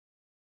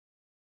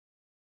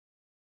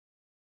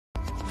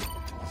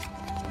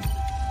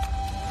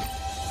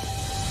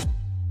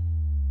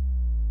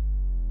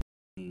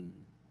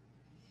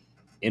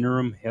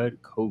interim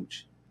head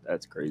coach.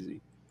 That's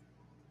crazy.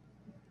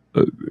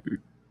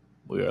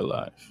 We are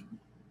live.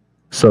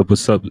 What's up?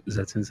 What's up? Is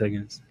that 10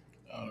 seconds?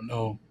 Oh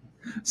no.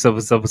 What's up?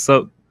 What's up? What's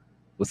up?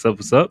 What's up?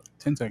 What's up?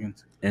 10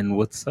 seconds. And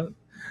what's up?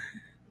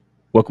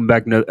 Welcome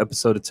back to another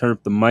episode of Turn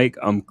Up the Mic.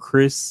 I'm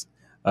Chris.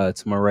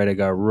 To my right, I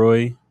got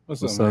Roy.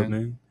 What's up,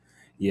 man?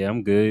 Yeah,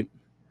 I'm good.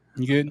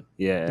 You good?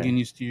 Yeah. Getting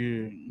used to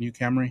your new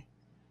Camry?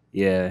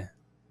 Yeah.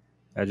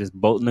 I just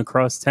bolting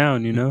across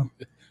town, you know?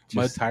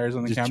 Mud tires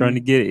on the Camry? Just trying to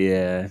get it.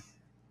 Yeah.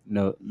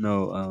 No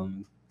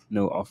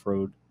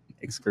off-road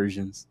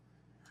excursions.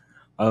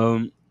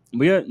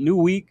 We got new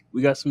week.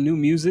 We got some new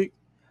music.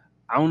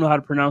 I don't know how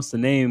to pronounce the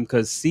name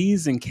because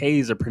C's and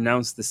K's are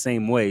pronounced the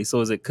same way.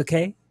 So is it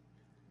Kake?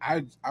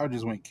 I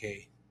just went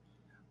K.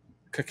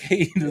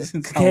 Kake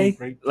doesn't Kay? sound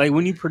great. Like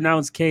when you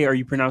pronounce K, are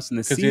you pronouncing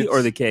the C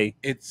or the K?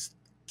 It's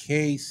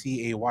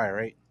Kcay,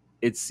 right?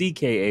 It's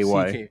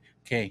CKAY.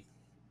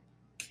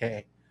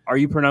 K. Are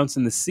you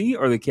pronouncing the C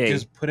or the K?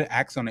 Just put an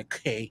accent on it,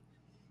 K.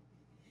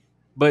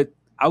 But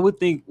I would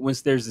think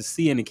once there's a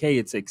C and a K,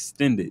 it's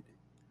extended.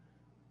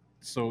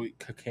 So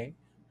Kake?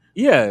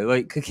 Yeah,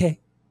 like Kake.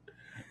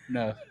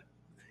 No.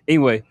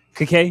 Anyway,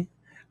 Kake.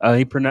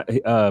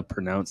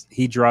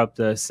 He dropped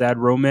Sad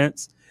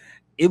Romance.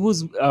 It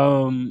was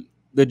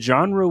the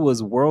genre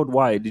was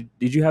worldwide.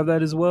 Did you have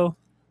that as well?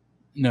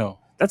 No.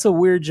 That's a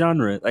weird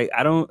genre. Like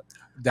I don't.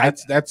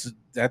 That's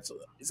it's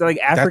like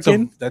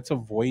African. That's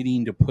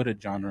avoiding to put a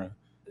genre,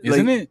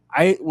 isn't like,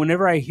 it?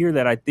 Whenever I hear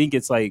that, I think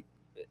it's like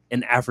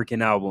an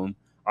African album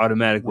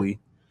automatically.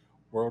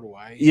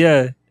 Worldwide.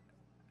 Yeah,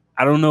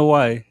 I don't know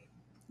why,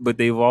 but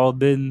they've all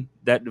been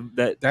that.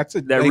 That's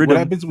that like, rhythm. what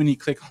happens when you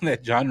click on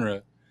that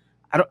genre?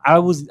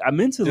 I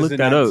meant to look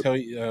that up. Tell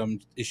you,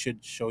 it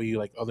should show you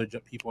like other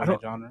people in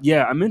that genre.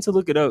 Yeah, I meant to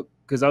look it up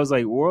because I was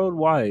like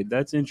worldwide.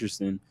 That's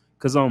interesting.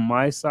 Because on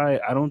my side,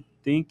 I don't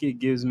think it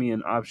gives me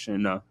an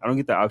option. No, I don't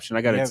get the option.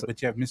 I got it.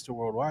 But you have Mr.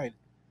 Worldwide.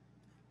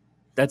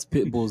 That's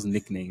Pitbull's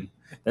nickname.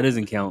 That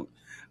doesn't count.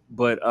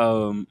 But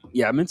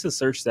yeah, I meant to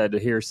search that to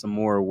hear some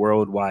more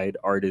worldwide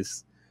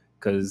artists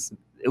because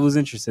it was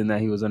interesting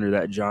that he was under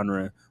that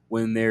genre.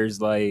 When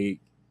there's like,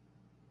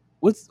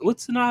 what is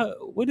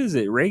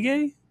it?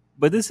 Reggae?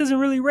 But this isn't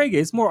really reggae.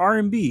 It's more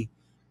R&B.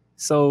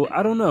 So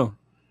I don't know.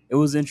 It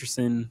was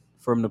interesting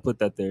for him to put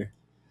that there.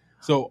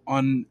 So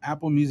on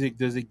Apple Music,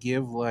 does it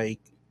give like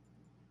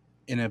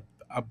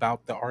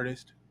about the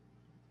artist?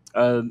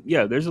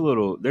 Yeah, there's a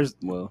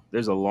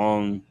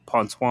long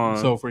pontoon.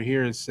 So for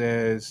here it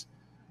says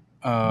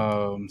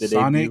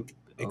Sonic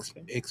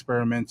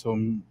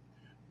experimental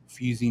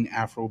fusing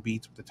Afro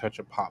beats with a touch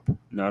of pop.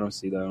 No, I don't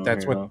see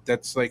that.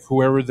 That's like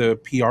whoever the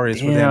PR is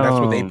for them. That's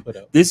what they put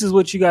up. This is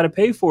what you got to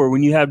pay for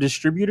when you have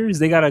distributors.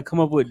 They got to come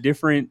up with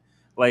different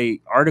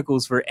like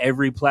articles for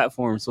every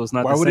platform, so it's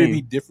not. Why would it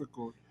be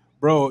difficult,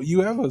 bro?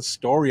 You have a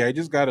story. I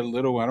just got a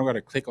little. I don't got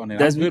to click on it.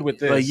 That's good with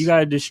this. Like you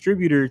got a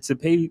distributor to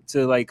pay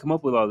to like come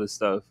up with all this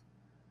stuff.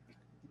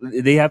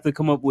 They have to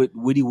come up with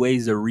witty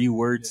ways to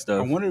reword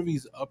stuff. I wonder if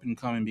he's up and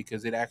coming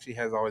because it actually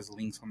has always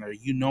links on there.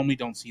 You normally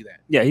don't see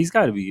that. Yeah, he's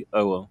got to be.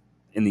 Oh well,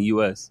 in the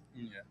U.S.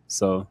 Yeah.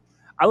 So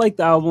I like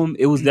the album.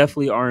 It was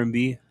definitely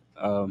R&B.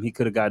 He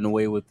could have gotten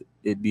away with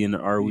it being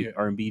an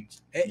R&B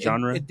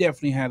genre. It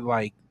definitely had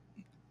like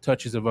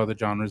touches of other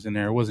genres in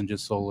there. It wasn't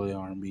just solely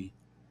R&B.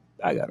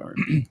 I got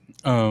R&B.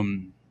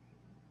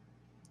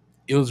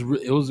 It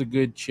was a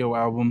good chill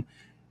album.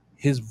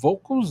 His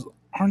vocals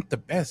aren't the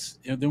best.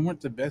 They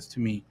weren't the best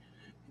to me.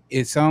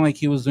 It sounded like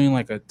he was doing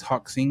like a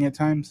talk sing at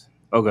times.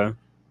 Okay.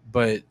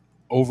 But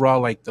overall,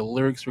 like the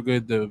lyrics were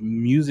good. The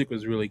music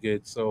was really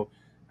good. So,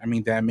 I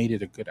mean, that made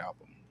it a good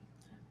album.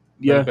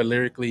 Yeah. But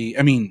lyrically,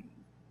 I mean,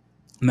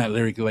 not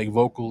lyrically, like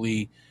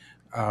vocally,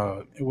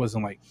 it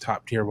wasn't like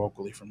top tier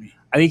vocally for me.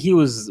 I think he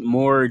was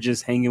more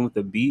just hanging with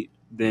the beat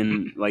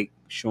than like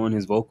showing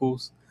his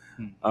vocals.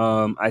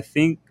 I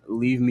think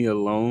Leave Me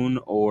Alone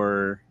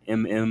or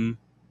Mad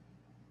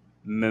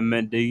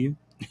at You.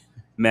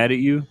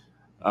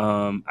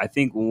 I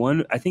think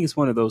it's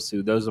one of those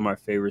two. Those are my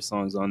favorite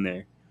songs on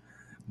there.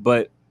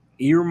 But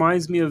he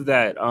reminds me of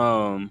that.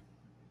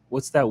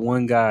 What's that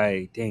one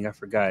guy? Dang, I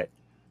forgot.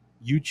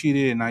 You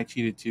Cheated and I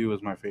Cheated Too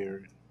was my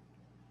favorite.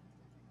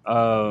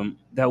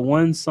 That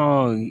one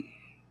song.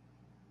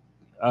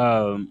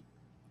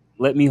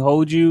 Let Me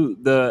Hold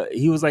You.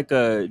 He was like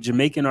a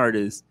Jamaican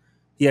artist.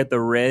 He had the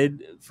red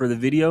for the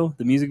video.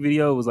 The music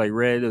video was like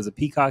red. There was a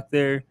peacock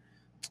there.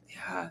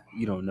 Yeah,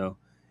 you don't know.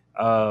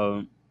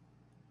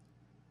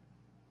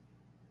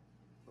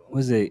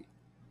 Was it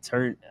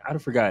Turn? I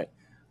forgot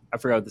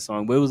the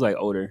song, but it was like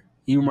older.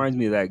 He reminds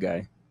me of that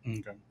guy.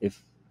 Okay.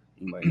 If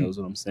anybody knows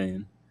what I'm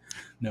saying.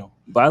 No.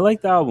 But I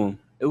liked the album.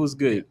 It was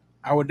good. Yeah,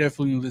 I would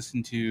definitely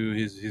listen to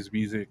his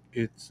music.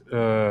 It's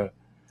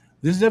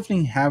this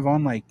definitely have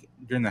on like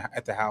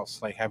at the house,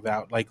 like have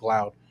out like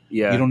loud.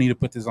 Yeah. You don't need to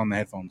put this on the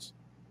headphones.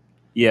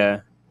 Yeah.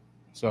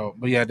 So,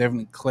 but yeah,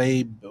 definitely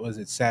Clay. Was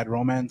it Sad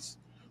Romance?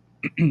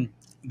 The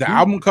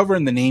album cover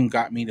and the name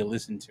got me to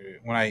listen to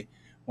it. When I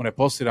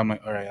posted, I'm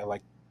like, all right, I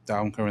like the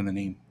album cover and the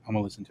name. I'm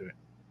gonna listen to it.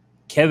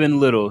 Kevin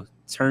Little.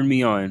 Turn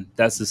Me On.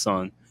 That's the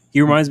song.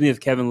 He reminds me of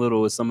Kevin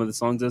Little with some of the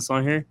songs that's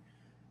on here.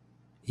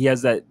 He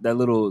has that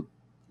little,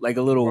 like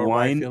a little Worldwide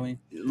whine, feeling.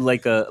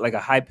 like a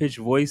high pitched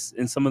voice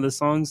in some of the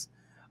songs.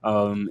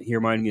 He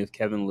reminded me of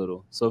Kevin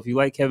Little. So if you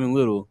like Kevin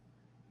Little,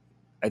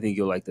 I think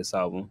you'll like this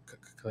album.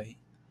 Clay.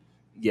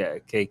 Yeah,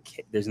 K.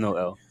 There's no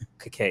L.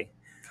 K.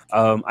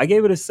 I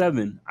gave it a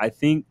 7. I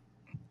think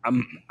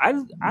I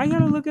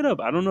gotta look it up.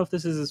 I don't know if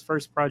this is his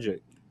first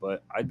project,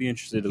 but I'd be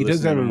interested to He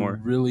does listen have to a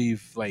more. really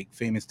like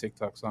famous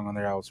TikTok song on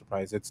there. I was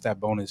surprised. It's that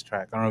bonus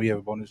track. I don't know if you have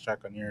a bonus track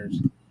on yours.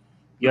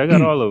 Yeah, I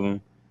got all of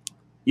them.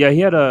 Yeah,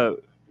 he had a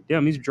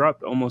he's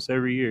dropped almost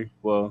every year.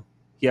 Well,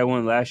 he had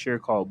one last year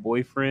called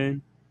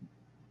Boyfriend.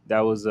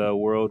 That was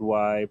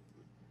worldwide,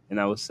 and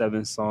that was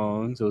 7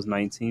 songs. It was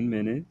 19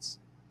 minutes.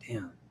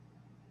 Damn,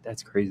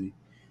 that's crazy.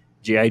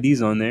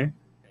 JID's on there.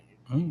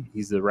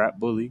 He's the rap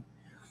bully.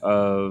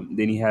 Then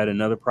he had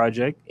another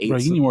project. Bro,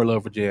 you need more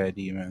love for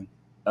JID, man.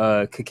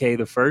 Kake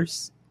the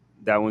First.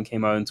 That one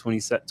came out in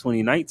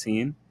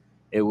 2019.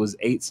 It was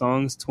 8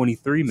 songs,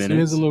 23 minutes. So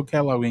there's a little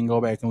catalog we can go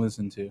back and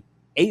listen to.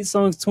 8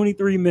 songs,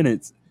 23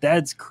 minutes.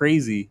 That's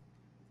crazy.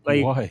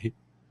 Like, why?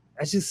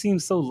 That just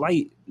seems so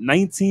light.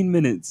 19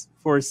 minutes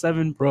for a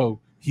 7.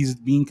 Bro, he's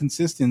being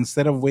consistent.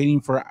 Instead of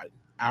waiting for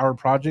our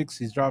projects,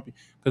 he's dropping.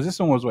 Because this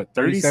one was, what,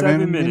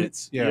 37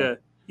 minutes? Yeah.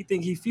 You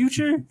think he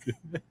Future?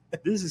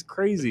 This is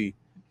crazy.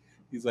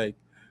 He's like,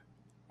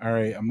 all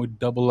right, I'm going to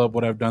double up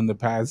what I've done the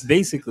past.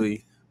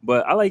 Basically.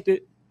 But I liked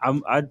it.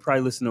 I'd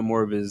probably listen to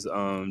more of his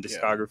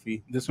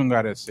discography. Yeah. This one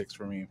got a 6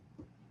 for me.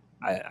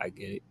 I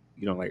get it.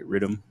 You don't like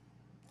Rhythm.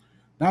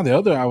 Now, the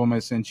other album I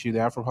sent you, the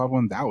Afropop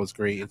one, that was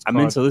great. I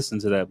meant to listen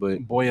to that,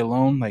 but Boy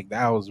Alone, like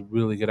that was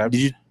really good.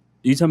 Did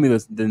you tell me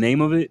the name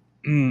of it?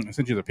 I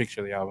sent you the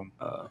picture of the album.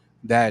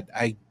 That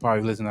I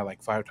probably listened to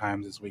like 5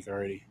 times this week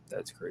already.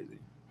 That's crazy.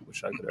 I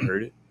wish I could have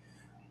heard it.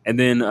 And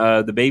then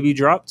the Baby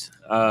dropped,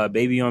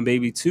 Baby on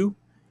Baby 2.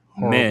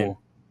 Horrible. Man,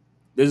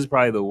 this is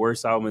probably the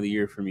worst album of the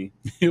year for me.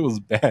 It was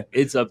bad.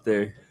 It's up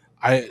there.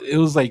 It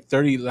was like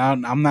 30.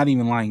 I'm not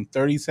even lying.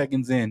 30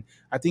 seconds in,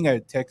 I think I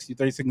text you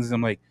 30 seconds in.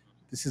 I'm like,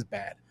 this is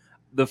bad.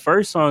 The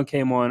first song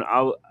came on.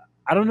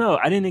 I don't know.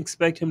 I didn't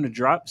expect him to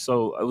drop,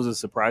 so it was a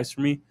surprise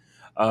for me.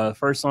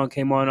 First song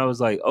came on. I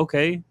was like,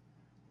 okay,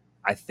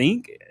 I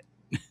think.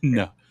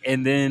 No.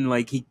 And then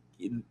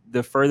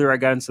the further I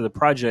got into the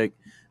project,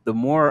 the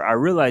more I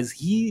realized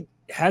he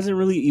hasn't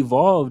really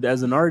evolved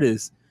as an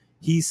artist.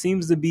 He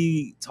seems to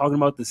be talking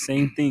about the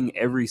same thing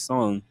every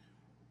song.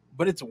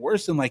 But it's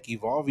worse than like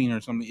evolving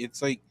or something.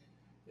 It's like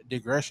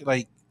digression.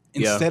 Like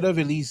instead of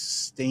at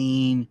least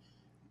staying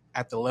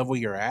at the level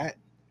you're at,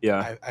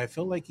 I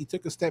feel like he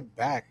took a step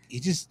back.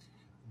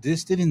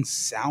 This didn't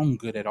sound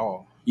good at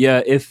all.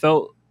 Yeah, it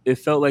felt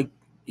like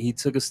he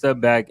took a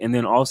step back, and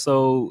then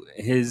also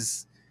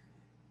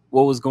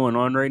what was going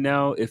on right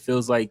now. It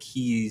feels like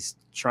he's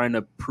trying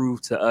to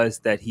prove to us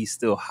that he's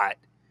still hot.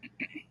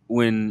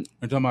 When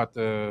we're talking about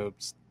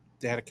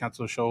they had to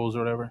cancel shows or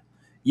whatever.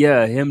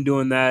 Yeah, him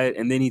doing that,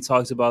 and then he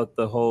talks about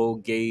the whole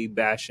gay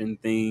bashing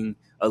thing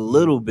a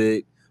little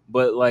bit,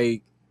 but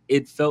like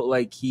it felt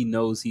like he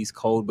knows he's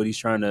cold, but he's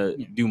trying to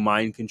do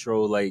mind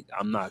control. Like,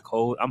 I'm not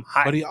cold, I'm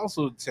hot. But he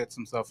also said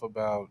some stuff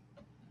about.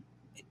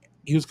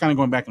 He was kind of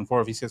going back and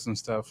forth. He said some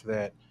stuff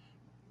that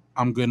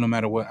I'm good no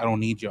matter what. I don't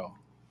need y'all.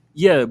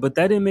 Yeah, but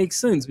that didn't make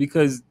sense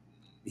because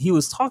he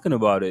was talking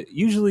about it.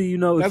 Usually,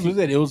 that's what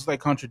it was like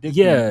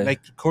contradicting. Yeah,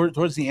 like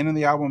towards the end of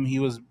the album,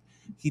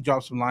 he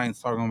dropped some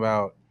lines talking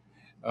about.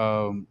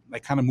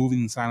 Like kind of moving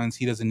in silence.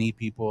 He doesn't need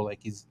people. Like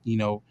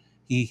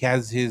he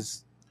has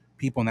his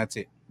people and that's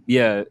it.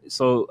 Yeah.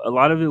 So a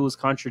lot of it was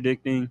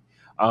contradicting.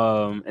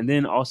 And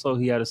then also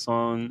he had a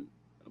song,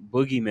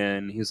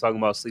 Boogeyman. He was talking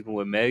about sleeping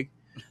with Meg.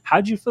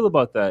 How'd you feel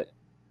about that?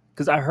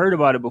 Because I heard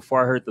about it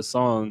before I heard the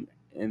song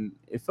and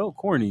it felt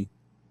corny.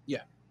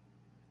 Yeah.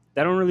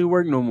 That don't really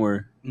work no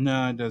more.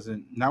 No, it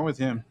doesn't. Not with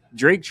him.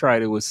 Drake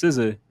tried it with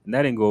SZA and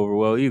that didn't go over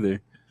well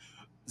either.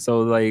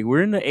 So like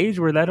we're in the age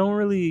where that don't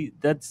really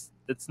that's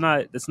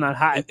not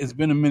hot. It's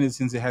been a minute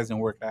since it hasn't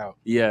worked out.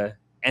 Yeah.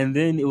 And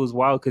then it was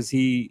wild because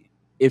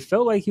it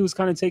felt like he was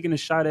kind of taking a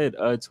shot at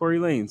Tory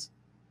Lanez.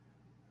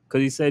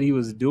 Because he said he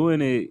was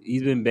doing it.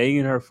 He's been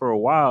banging her for a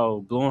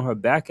while, blowing her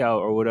back out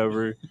or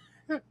whatever.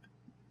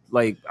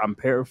 Like, I'm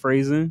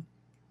paraphrasing.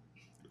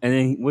 And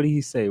then what did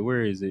he say?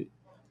 Where is it?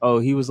 Oh,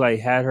 he was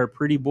like, had her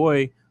pretty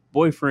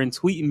boyfriend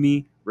tweeting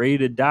me, ready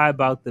to die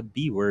about the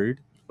B word.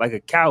 Like a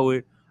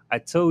coward. I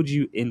told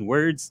you in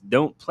words,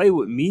 don't play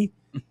with me.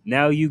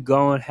 Now you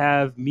gonna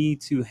have me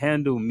to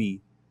handle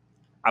me.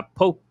 I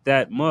poked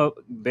that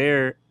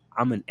bear.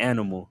 I'm an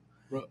animal.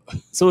 Bro.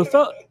 So it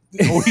felt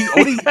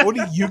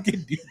only you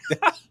can do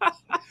that.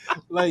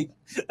 Like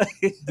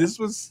this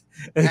was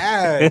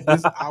bad.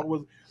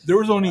 There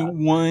was only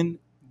one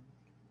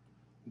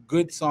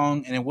good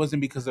song, and it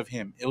wasn't because of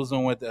him. It was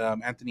on with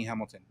Anthony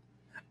Hamilton.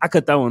 I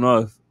cut that one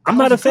off. I'm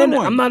not a fan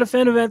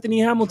of Anthony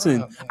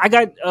Hamilton. I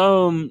got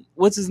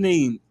what's his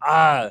name?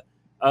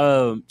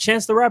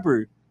 Chance the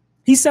Rapper.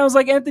 He sounds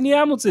like Anthony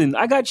Hamilton.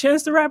 I got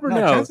Chance the Rapper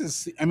now.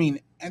 Chance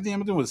Anthony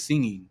Hamilton was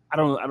singing. I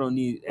don't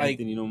need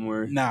Anthony no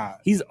more. Nah,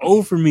 he's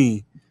old for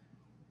me.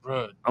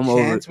 Bro, I'm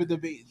over with the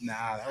baby.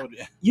 Nah, that would.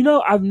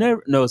 I've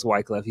never. No, it's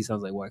Wyclef. He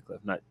sounds like Wyclef,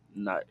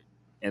 not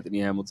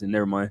Anthony Hamilton.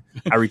 Never mind.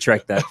 I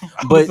retract that.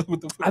 But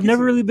I've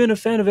never really been a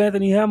fan of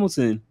Anthony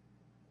Hamilton.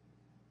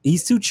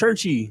 He's too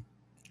churchy.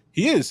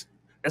 He is.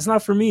 That's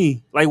not for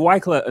me. Like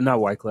Wyclef, not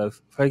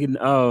Wyclef. Fucking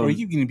Bro, you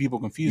keep getting people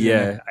confused.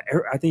 Yeah,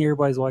 I think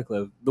everybody's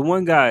Wyclef. The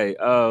one guy,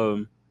 I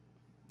don't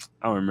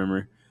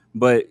remember,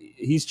 but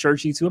he's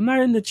churchy too. I'm not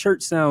in the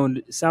church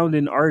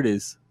sounding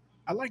artist.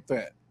 I like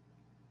that.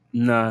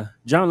 Nah,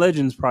 John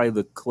Legend's probably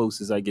the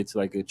closest I get to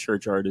like a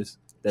church artist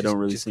that don't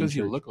really sing. Because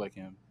you look like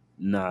him.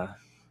 Nah.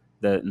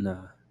 But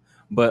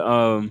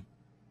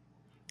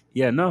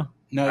yeah, no,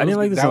 I didn't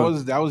like the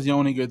song. That was the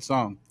only good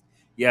song.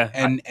 Yeah,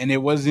 and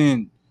it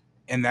wasn't,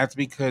 and that's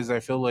because I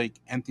feel like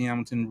Anthony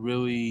Hamilton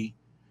really,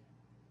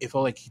 it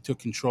felt like he took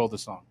control of the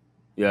song.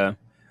 Yeah,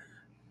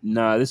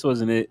 nah, this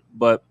wasn't it.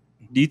 But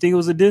do you think it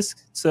was a diss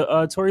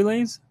to Tory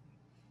Lanez?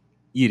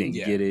 You didn't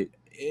get it.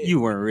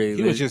 You weren't really.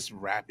 He was just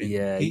rapping.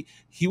 Yeah,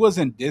 he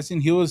wasn't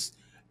dissing. He was.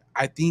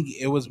 I think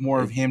it was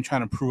more of him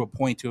trying to prove a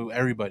point to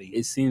everybody.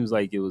 It seems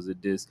like it was a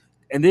diss,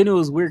 and then it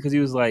was weird because he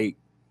was like,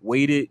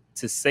 "Waited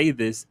to say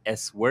this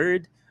S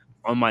word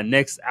on my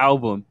next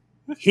album,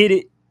 hit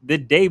it the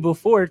day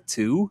before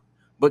too,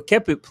 but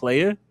kept it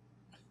player."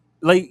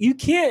 Like you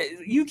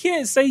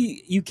can't say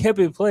you kept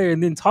it player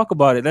and then talk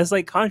about it. That's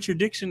like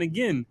contradiction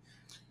again.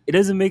 It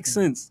doesn't make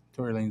sense.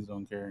 Tory Lanez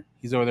don't care.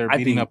 He's over there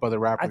beating up other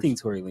rappers. I think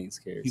Tory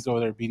Lanez cares. He's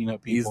over there beating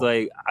up people. He's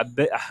like,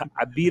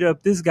 I beat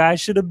up this guy. I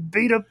should have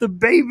beat up the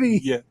baby.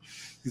 Yeah.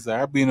 He's like,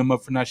 I beat him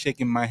up for not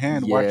shaking my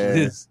hand. Yeah. Watch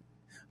this.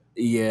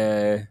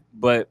 Yeah.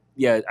 But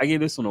yeah, I gave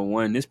this one a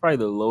 1. This is probably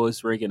the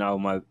lowest ranking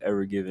album I've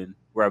ever given,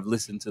 where I've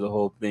listened to the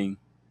whole thing.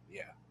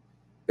 Yeah.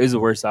 It's the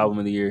worst album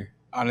of the year.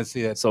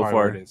 Honestly, that's so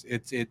far. It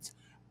is. It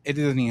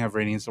doesn't even have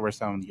ratings. It's the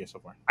worst album of the year so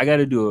far. I got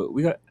to do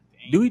it.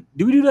 Do we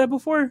do that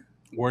before?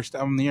 Worst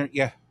album of the year?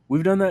 Yeah.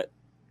 We've done that?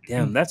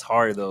 Damn, that's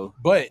hard, though.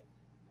 But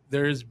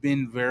there's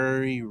been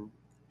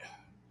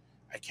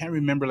I can't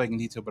remember, like, in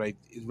detail, but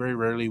it's very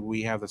rarely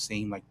we have the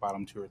same, like,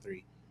 bottom 2 or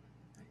 3.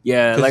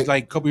 Yeah. Like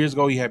a couple years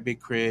ago, we had Big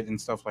Crit and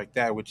stuff like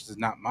that, which is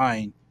not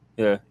mine.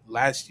 Yeah.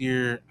 Last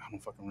year, I don't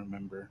fucking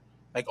remember.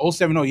 Like,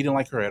 070, you didn't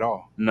like her at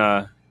all.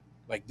 Nah.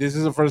 Like, this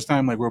is the first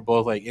time, like, we're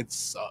both like, it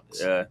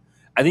sucks. Yeah.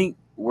 I think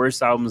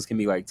worst albums can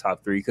be, like,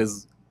 top 3,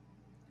 because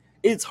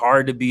it's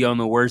hard to be on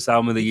the worst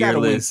album of the year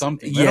list. Win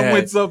something. Yeah,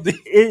 win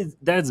something.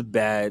 That's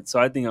bad. So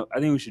I think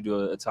we should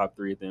do a top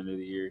 3 at the end of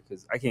the year,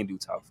 because I can't do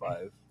top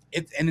 5.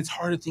 It's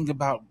hard to think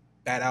about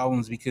bad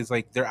albums because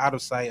like they're out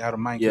of sight, out of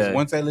mind. Because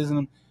once I listen to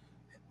them,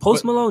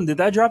 Post Malone, did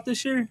that drop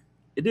this year?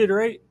 It did,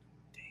 right?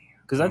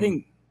 Because I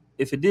think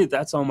if it did,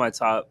 that's on my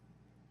top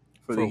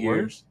for the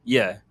year. Worst?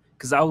 Yeah,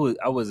 because I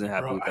wasn't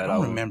happy with that album. I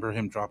don't remember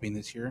him dropping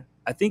this year.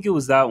 I think it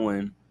was that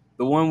one,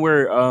 the one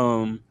where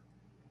I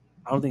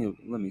don't think.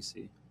 Let me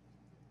see.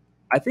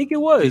 I think it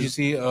was. Did you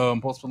see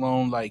Post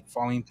Malone like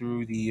falling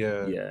through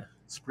the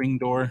spring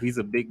door? He's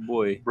a big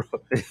boy, bro.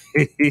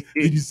 Did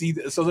you see?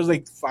 So there's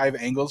like 5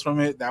 angles from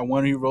it. That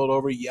one he rolled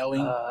over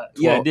yelling.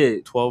 Yeah, I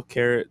did. 12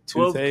 karat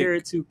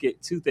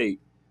toothache.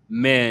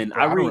 Man,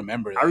 bro, I don't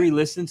remember that. I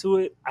re-listened to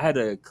it. I had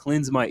to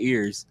cleanse my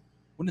ears.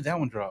 When did that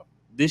one drop?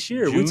 This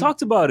year. June? We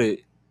talked about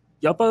it.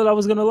 Y'all thought I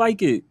was gonna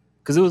like it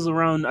because it was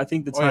around, I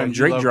think, the time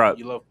Drake dropped.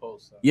 You love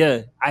Post. So.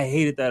 Yeah, I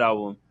hated that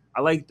album.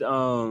 I liked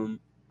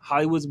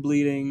Hollywood's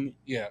Bleeding.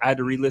 Yeah, I had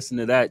to re-listen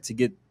to that to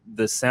get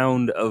the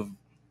sound of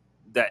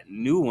that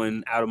new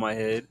one out of my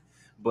head.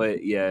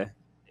 But yeah,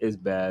 it's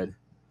bad.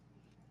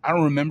 I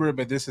don't remember it,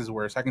 but this is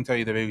worse. I can tell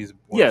you the baby's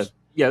worse.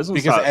 Yeah, this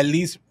one's because top. At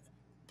least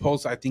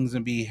Post, I think, is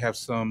gonna have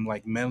some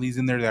like melodies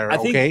in there that are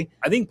okay.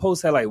 I think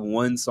Post had like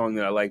one song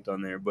that I liked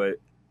on there, but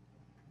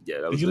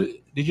yeah, that was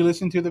Did you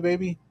listen to the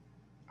baby?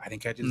 I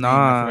didn't catch his name.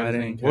 I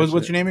didn't.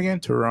 What's your name again?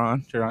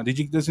 Tehran. Did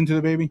you listen to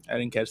the baby? I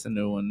didn't catch the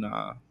new one.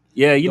 Nah.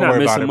 Yeah, you're not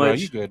missing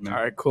much. You good, man.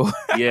 All right, cool.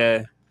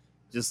 Yeah,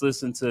 just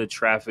listen to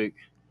Traffic.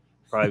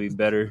 Probably be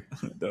better.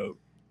 Dope.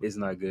 It's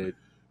not good.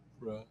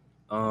 Bro.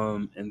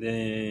 And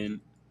then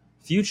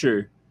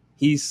Future,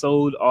 he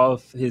sold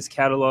off his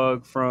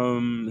catalog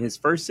from his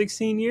first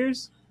 16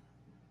 years.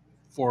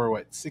 For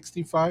what,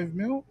 65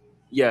 mil?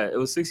 Yeah, it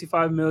was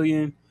 65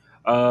 million.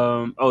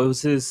 It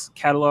was his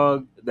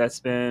catalog that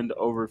spanned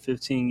over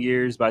 15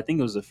 years, but I think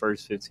it was the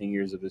first 15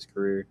 years of his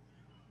career.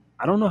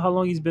 I don't know how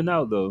long he's been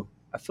out though.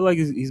 I feel like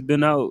he's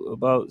been out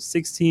about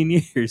 16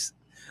 years.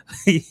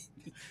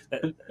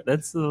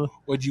 That's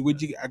would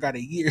you I got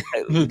a year.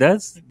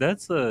 that's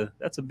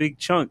a big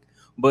chunk.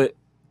 But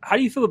how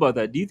do you feel about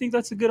that? Do you think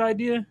that's a good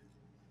idea?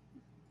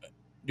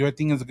 Do I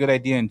think it's a good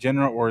idea in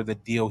general or the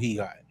deal he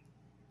got?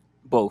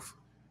 Both.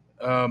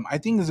 I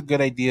think it's a good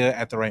idea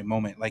at the right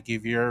moment. Like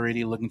if you're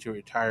already looking to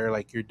retire,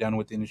 like you're done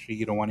with the industry,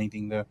 you don't want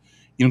anything you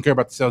don't care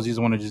about the sales, you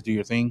just want to just do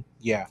your thing.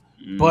 Yeah.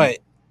 But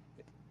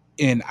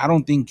I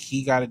don't think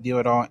he got a deal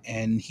at all,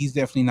 and he's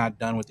definitely not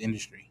done with the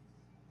industry.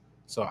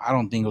 So I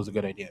don't think it was a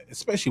good idea,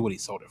 especially what he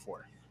sold it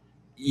for.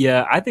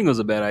 Yeah, I think it was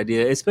a bad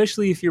idea,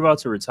 especially if you're about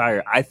to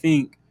retire. I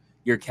think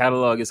your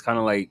catalog is kind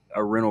of like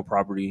a rental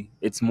property.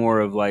 It's more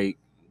of like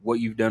what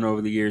you've done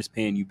over the years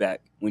paying you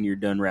back when you're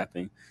done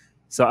rapping.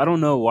 So I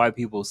don't know why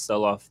people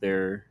sell off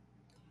their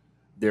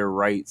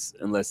rights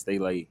unless they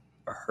like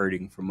are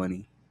hurting for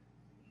money.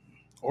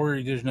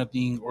 Or there's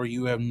nothing, or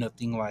you have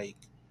nothing like.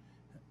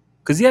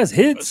 Because he has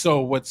hits.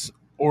 So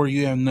or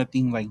you have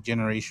nothing like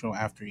generational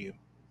after you.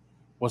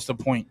 What's the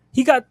point?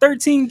 He got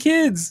 13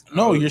 kids.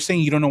 No, you're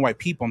saying you don't know why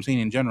people. I'm saying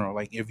in general,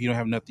 like if you don't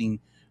have nothing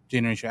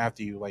generation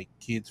after you, like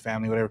kids,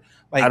 family, whatever.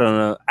 Like I don't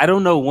know. I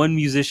don't know one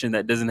musician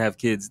that doesn't have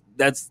kids.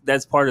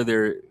 That's part of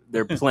their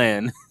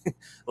plan.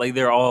 Like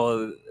they're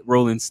all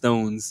Rolling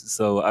Stones,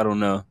 so I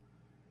don't know.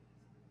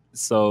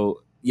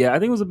 So yeah, I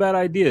think it was a bad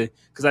idea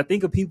because I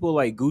think of people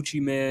like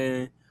Gucci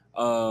Mane,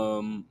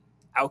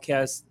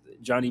 Outkast,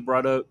 Johnny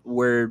brought up,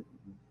 where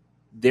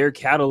their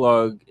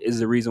catalog is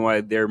the reason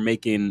why they're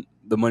making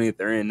the money that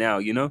they're in now.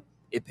 You know,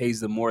 it pays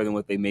them more than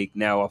what they make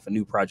now off of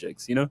new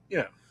projects. You know.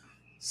 Yeah.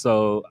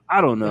 So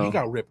I don't know. But he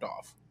got ripped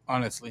off.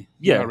 Honestly,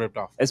 he got ripped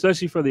off,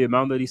 especially for the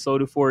amount that he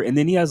sold it for. And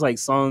then he has like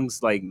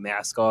songs like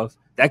 "Mask Off"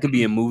 that could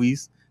be in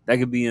movies, that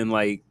could be in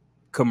like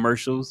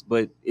commercials.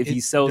 But if he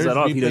sells that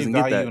off, he doesn't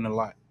get that. In a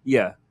lot.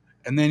 Yeah.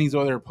 And then he's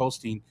over there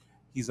posting.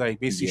 He's like,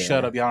 basically,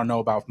 shut up, y'all don't know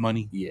about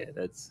money. Yeah,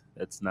 that's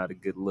not a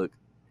good look.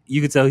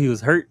 You could tell he was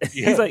hurt.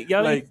 Yeah. He's like,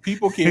 y'all like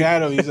people came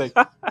at him. He's like,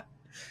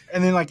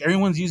 and then like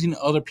everyone's using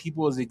other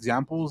people as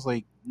examples.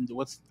 Like,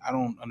 I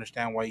don't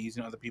understand why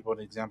using other people as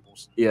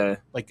examples. Yeah.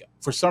 Like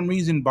for some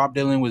reason, Bob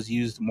Dylan was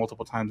used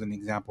multiple times as an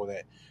example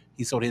that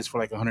he sold his for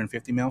like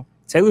 150 mil.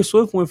 Taylor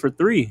Swift went for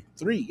 3.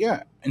 3,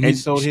 yeah, and he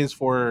sold his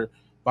for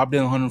Bob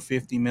Dylan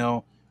 150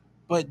 mil.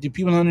 But do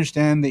people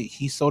understand that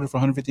he sold it for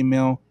 150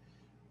 mil?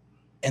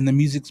 And the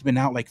music's been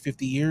out like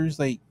 50 years.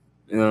 Like,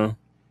 yeah,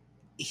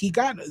 he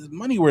got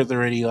money worth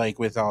already. Like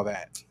with all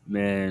that,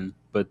 man.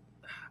 But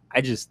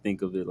I just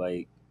think of it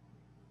like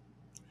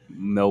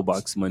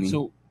mailbox money.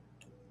 So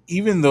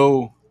even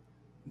though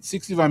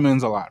 65 million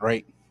is a lot,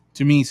 right?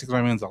 To me,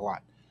 65 million is a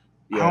lot.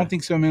 Yeah. I don't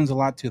think 7 million is a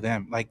lot to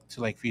them. Like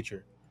to like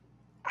Future.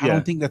 I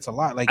don't think that's a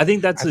lot. Like I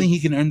think he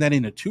can earn that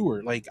in a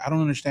tour. Like I don't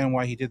understand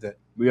why he did that.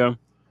 Yeah,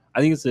 I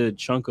think it's a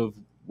chunk of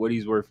what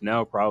he's worth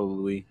now,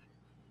 probably.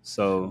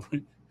 So.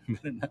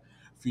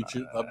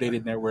 Future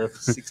updated net worth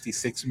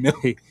 66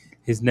 million.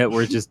 His net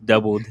worth just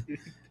doubled.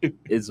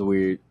 It's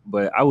weird,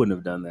 but I wouldn't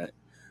have done that.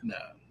 No,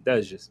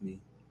 that's just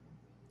me.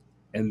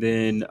 And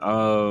then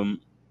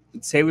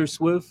Taylor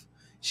Swift,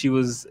 she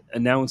was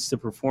announced to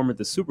perform at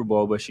the Super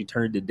Bowl, but she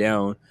turned it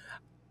down.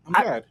 I'm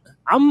glad.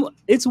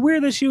 It's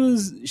weird that she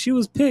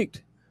was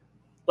picked.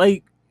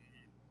 Like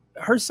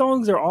her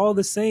songs are all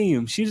the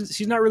same.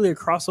 She's not really a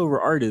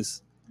crossover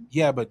artist.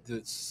 Yeah, but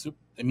the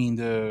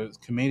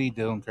committee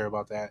don't care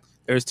about that.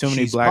 There's too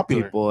many black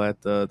people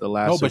at the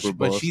last Super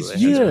Bowl. But she's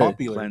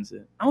popular.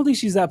 I don't think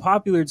she's that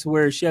popular to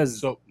where she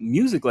has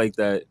music like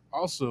that.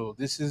 Also,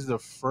 this is the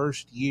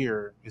first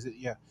year. Is it?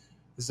 Yeah,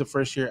 this is the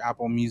first year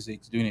Apple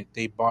Music's doing it.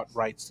 They bought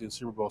rights to the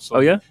Super Bowl,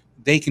 so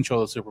they control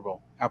the Super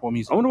Bowl. Apple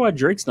Music. I wonder why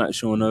Drake's not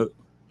showing up.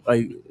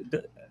 Like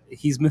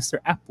he's Mr.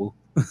 Apple.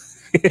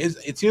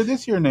 It's here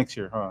this year or next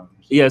year? Huh?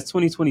 Yeah, it's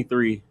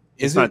 2023.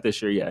 It's not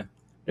this year. Yeah.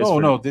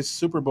 No. This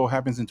Super Bowl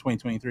happens in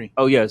 2023.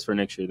 Oh yeah, it's for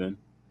next year then.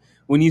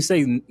 When you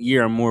say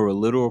year, I'm more of a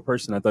literal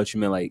person. I thought you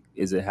meant like,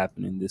 is it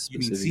happening this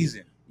specific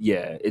season?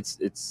 Yeah,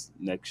 it's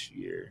next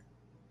year.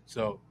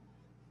 So,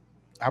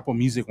 Apple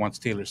Music wants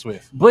Taylor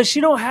Swift, but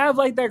she don't have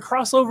like that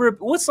crossover.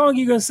 What song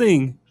you gonna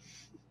sing?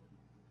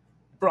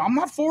 Bro, I'm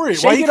not for it.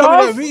 Why you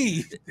coming at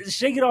me?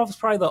 Shake It Off is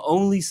probably the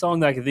only song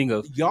that I can think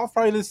of. Y'all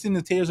probably listen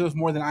to Taylor Swift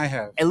more than I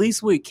have. At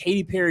least with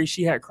Katy Perry,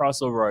 she had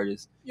crossover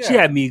artists. Yeah. She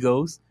had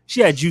Migos.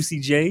 She had Juicy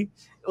J.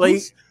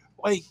 Like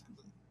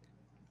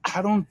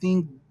I don't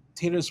think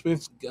Taylor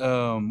Swift's what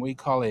do you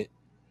call it,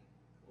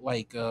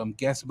 like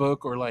guest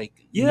book or like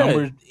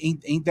numbers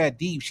ain't that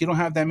deep. She don't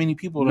have that many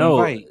people to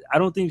invite. I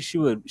don't think she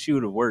would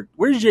have worked.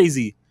 Where's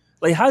Jay-Z?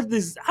 Like how did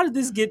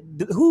this get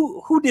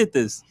who did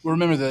this?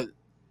 Remember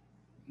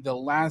the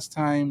last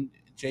time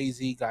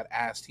Jay-Z got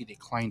asked, he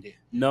declined it.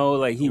 No,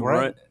 like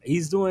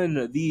he's doing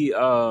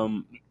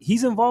the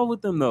he's involved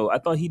with them though. I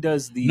thought he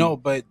does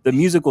the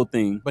musical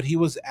thing. But he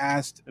was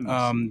asked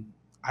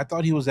I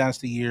thought he was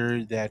asked the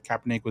year that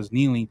Kaepernick was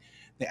kneeling.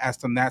 They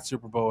asked him that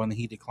Super Bowl and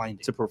he declined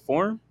it. To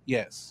perform?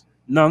 Yes.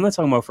 No, I'm not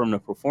talking about for him to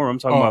perform. I'm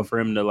talking about for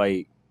him to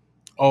like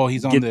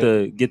he's on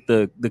get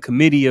the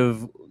committee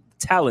of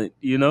talent,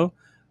 you know?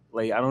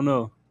 Like I don't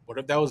know. What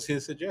if that was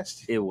his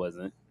suggestion? It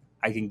wasn't.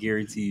 I can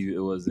guarantee you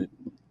it wasn't.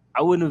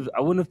 I wouldn't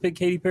have picked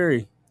Katy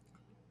Perry.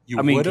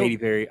 Katy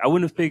Perry. I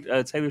wouldn't have picked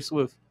Taylor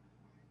Swift.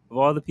 Of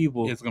all the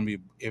people. It's gonna be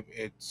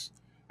it's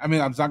not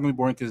gonna be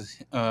boring because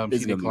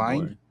she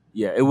declined.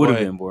 Yeah, it would have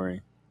been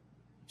boring.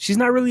 She's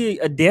not really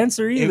a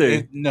dancer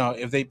either.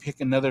 If they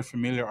pick another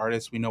familiar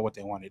artist, we know what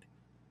they wanted.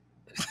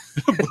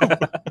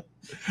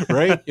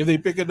 Right? If they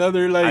pick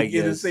another like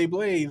in the same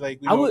lane,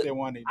 like we know what they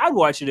wanted. I'd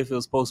watch it if it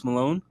was Post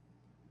Malone.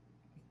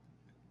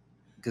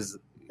 Because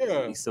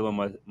he's still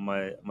on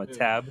my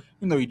tab.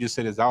 Even though you just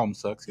said his album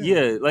sucks.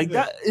 Yeah,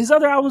 that his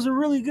other albums are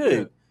really good.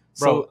 Yeah.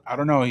 Bro, I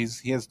don't know.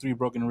 He has 3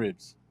 broken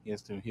ribs. He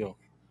has to heal.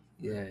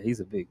 Yeah, he's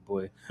a big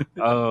boy.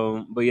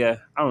 But yeah,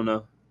 I don't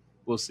know.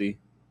 We'll see.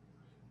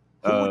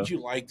 Who would you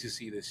like to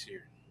see this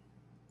year?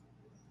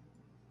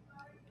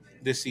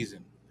 This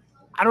season?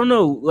 I don't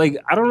know. Like,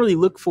 I don't really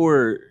look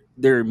for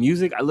their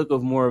music. I look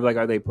of more of like,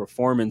 are they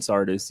performance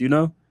artists? You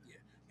know?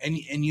 And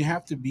you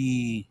have to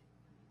be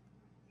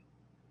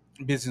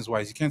business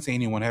wise. You can't say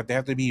anyone. They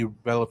have to be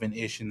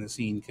relevant-ish in the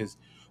scene because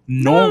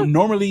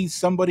normally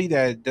somebody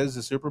that does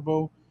the Super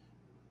Bowl,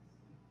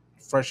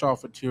 fresh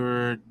off a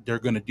tour, they're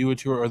gonna do a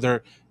tour or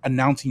they're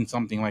announcing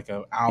something like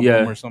an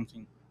album or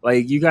something.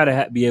 Like you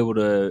gotta be able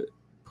to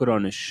put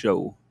on a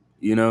show,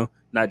 you know,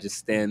 not just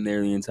stand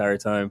there the entire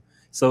time.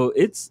 So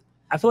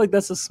I feel like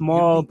that's a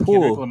small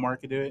pool. Kendrick Lamar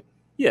could do it.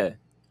 Yeah,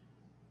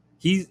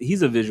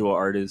 he's a visual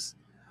artist.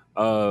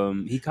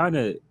 He kind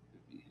of,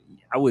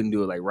 I wouldn't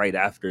do it like right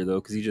after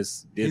though, because he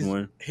just did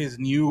one. His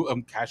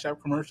new Cash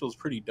App commercial is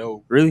pretty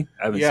dope. Really?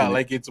 I haven't seen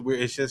like it's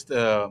weird. It's just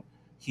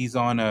he's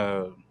on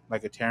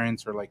like a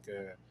terrace or like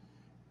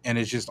and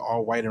it's just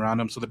all white around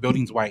him. So the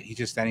building's white. He's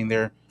just standing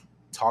there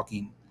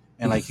talking,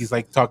 and like he's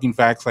like talking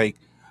facts like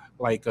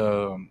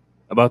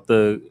about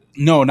the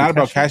not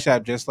about Cash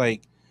App, just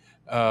like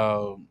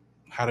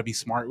how to be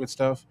smart with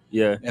stuff.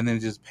 Yeah. And then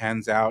it just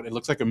pans out. It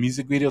looks like a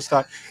music video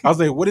style. I was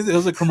like, what is it? It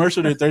was a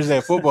commercial to Thursday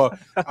Night Football.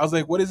 I was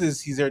like, what is this?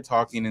 He's there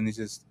talking and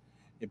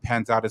it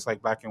pans out. It's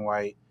like black and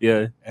white.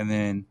 Yeah. And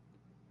then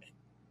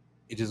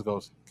it just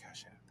goes,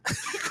 Cash App.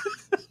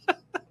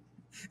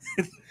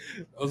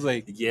 I was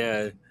like,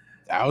 yeah,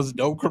 that was a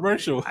dope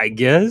commercial, I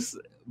guess.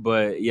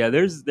 But yeah,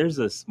 there's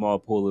a small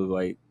pool of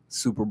like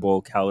Super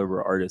Bowl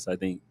caliber artists, I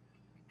think.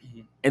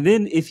 Mm-hmm. And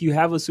then if you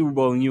have a Super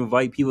Bowl and you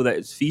invite people that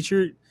is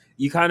featured,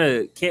 you kind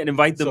of can't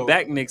invite them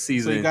back next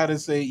season.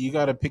 So you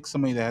gotta pick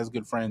somebody that has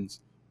good friends.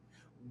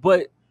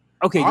 But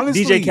okay,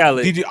 honestly, DJ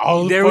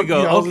Khaled. There we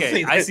go.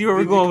 Okay, I see where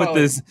we're going with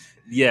this.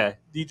 Yeah,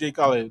 DJ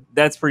Khaled.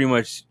 That's pretty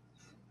much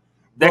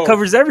that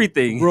covers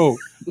everything, bro.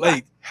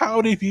 Like, how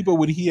many people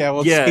would he have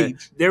on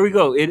stage? There we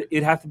go.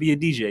 It'd have to be a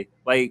DJ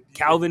like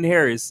Calvin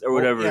Harris or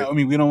whatever. Yeah, I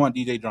mean, we don't want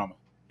DJ drama.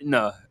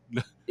 No,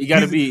 it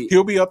got to be.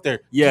 He'll be up there.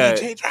 Yeah,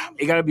 DJ drama.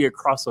 It got to be a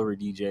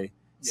crossover DJ. Yeah.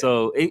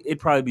 So it'd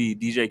probably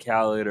be DJ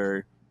Khaled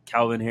or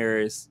Calvin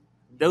Harris.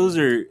 Those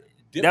are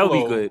Diplo, that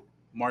would be good.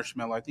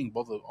 Marshmello, I think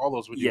all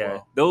those would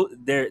do well.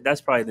 That's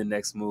probably the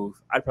next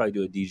move. I'd probably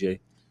do a DJ.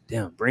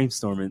 Damn,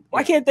 brainstorming.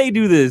 Why can't they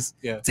do this?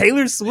 Yeah.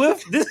 Taylor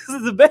Swift. This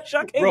is the best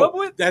y'all came up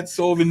with. That's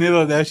so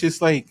vanilla. That's just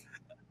like,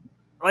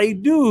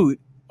 dude.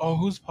 Oh,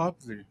 who's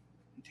popular?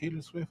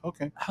 Taylor Swift.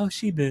 Okay. How's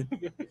she been?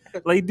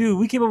 Like, dude,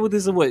 we came up with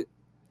this in what,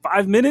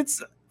 5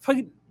 minutes?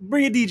 Fucking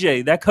bring a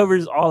DJ that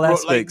covers all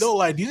aspects.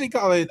 DJ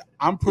Khaled.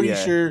 I'm pretty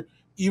sure.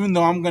 Even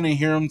though I'm gonna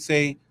hear him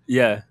say,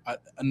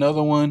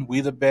 another one, we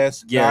the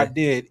best, God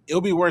did,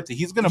 it'll be worth it.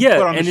 He's gonna put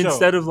on the show. And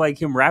instead of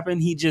like him rapping,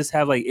 he just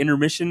have like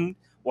intermission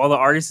while the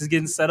artist is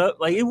getting set up.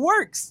 Like, it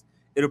works.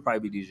 It'll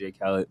probably be DJ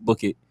Khaled.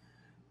 Book it.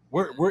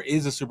 Where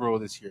is the Super Bowl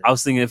this year? I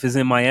was thinking if it's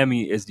in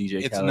Miami, it's DJ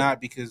Khaled. It's not,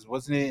 because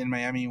wasn't it in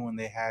Miami when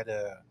they had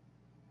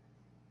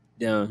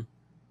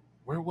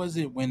where was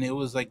it when it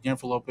was like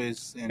Jennifer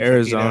Lopez and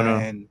Arizona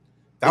and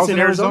that was in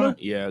Arizona?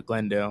 Yeah,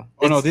 Glendale.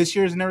 Oh, no, this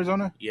year is in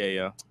Arizona?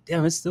 Yeah.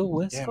 Damn, it's still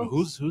West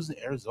Coast. Who's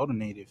the Arizona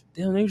native?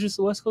 Damn, they were just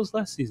the West Coast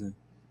last season.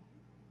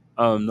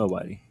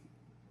 Nobody.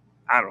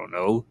 I don't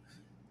know.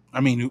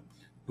 I mean,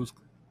 who's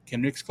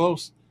Kendrick's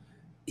close?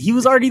 He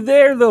was already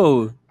there,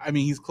 though. I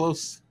mean, he's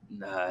close.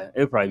 Nah,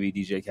 it'll probably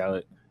be DJ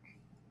Khaled.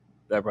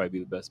 That'd probably be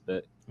the best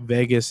bet.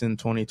 Vegas in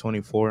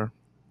 2024.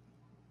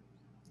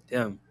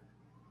 Damn.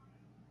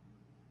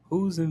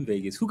 Who's in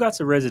Vegas? Who got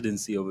a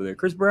residency over there?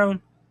 Chris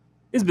Brown?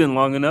 It's been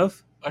long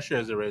enough. Usher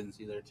has a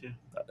residency there, too.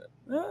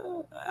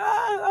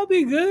 I'll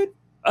be good.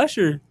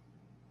 Usher.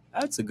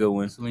 That's a good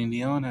one. Celine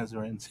Dion has a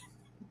residency.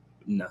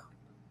 No.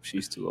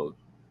 She's too old.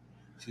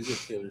 She's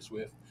a Taylor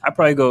Swift. I'd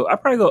probably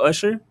go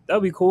Usher. That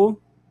would be cool.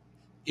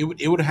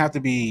 It would have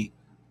to be.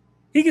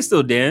 He can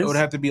still dance. It would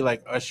have to be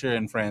like Usher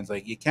and Friends.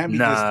 Like, you can't be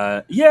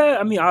Yeah,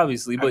 I mean,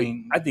 obviously, but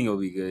I think it'll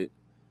be good.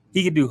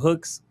 He could do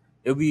hooks.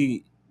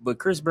 But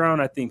Chris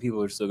Brown, I think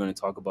people are still going to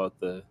talk about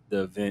the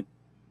event.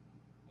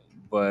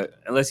 But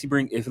unless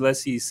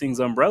he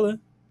sings Umbrella,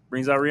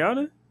 brings out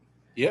Rihanna,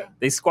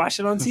 they squash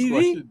it on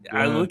TV.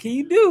 What can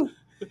you do?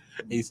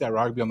 A$AP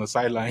Rocky on the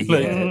sideline.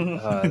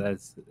 Yeah,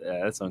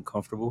 that's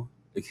uncomfortable.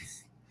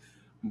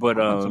 But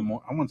I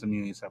want some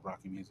new A$AP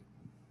Rocky music.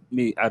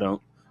 Me, I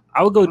don't.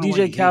 I would go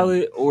DJ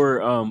Khaled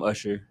or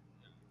Usher.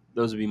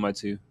 Those would be my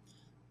two.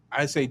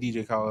 I'd say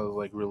DJ Khaled is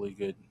like really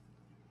good.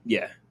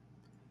 Yeah.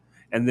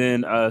 And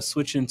then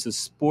switching to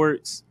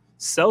sports,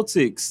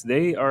 Celtics,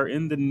 they are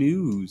in the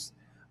news.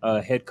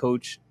 Head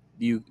coach,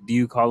 do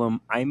you call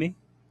him Jaime?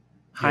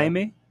 Jaime?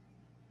 Yeah.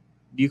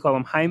 Do you call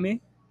him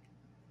Jaime?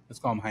 Let's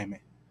call him Jaime.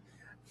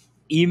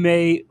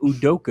 Ime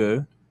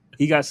Udoka,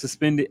 he got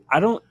suspended.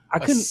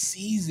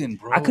 Season,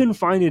 bro. I couldn't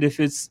find it if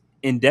it's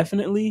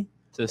indefinitely.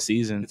 It's a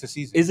season.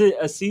 Is it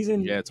a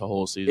season? Yeah, it's a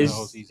whole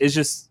season. It's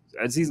just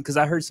a season, because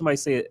I heard somebody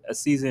say a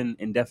season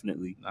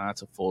indefinitely. Nah,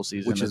 it's a full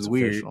season. Which is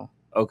weird.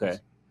 Okay.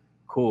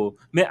 Cool,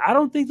 man. I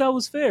don't think that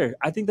was fair.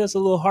 I think that's a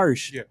little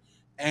harsh. Yeah,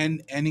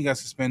 and he got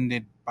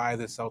suspended by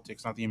the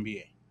Celtics, not the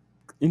NBA.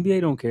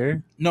 NBA don't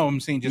care. No, I'm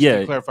saying just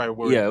to clarify. It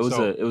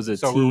was a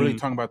so team. we're really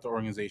talking about the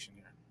organization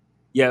here.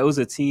 Yeah, it was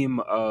a team.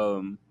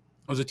 It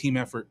was a team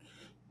effort.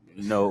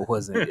 No, it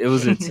wasn't. It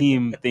was a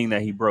team thing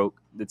that he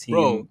broke. The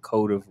team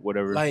code of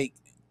whatever. Like,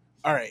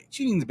 all right,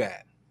 cheating's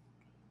bad,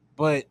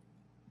 but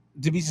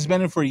to be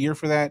suspended for a year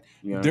for that,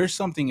 there's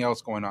something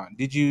else going on.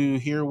 Did you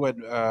hear what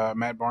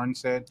Matt Barnes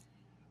said?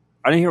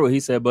 I didn't hear what he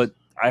said, but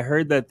I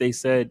heard that they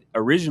said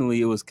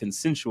originally it was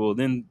consensual.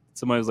 Then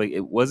somebody was like,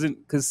 it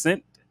wasn't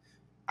consent.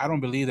 I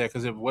don't believe that,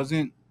 because if it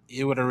wasn't,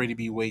 it would already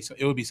be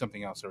it would be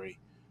something else already.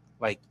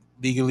 Like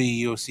legally,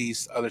 you'll see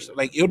other stuff.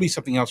 Like it would be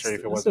something else already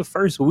if it wasn't. It's the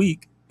first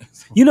week.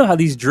 You know how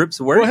these drips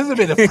work. Well, it hasn't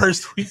been the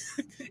first week.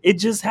 It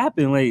just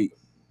happened. Like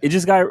it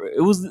just got.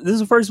 This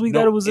is the first week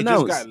that it was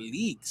announced. It just got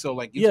leaked. So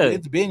like,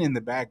 it's been in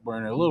the back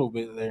burner a little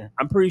bit there.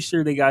 I'm pretty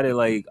sure they got it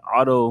like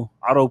auto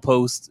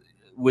post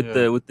with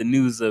the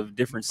news of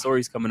different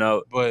stories coming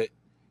out. But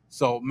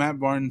so Matt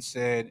Barnes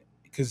said,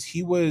 because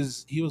he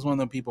was one of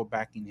the people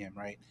backing him,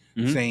 right?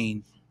 Mm-hmm.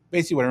 Saying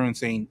basically what everyone's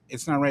saying,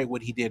 it's not right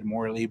what he did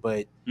morally,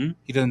 but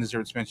he doesn't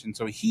deserve suspension.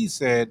 So he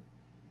said,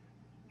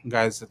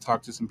 guys, to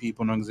talk to some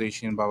people in the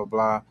organization, blah blah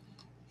blah.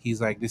 He's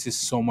like, this is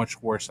so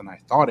much worse than I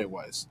thought it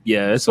was.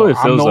 Yeah, that's what it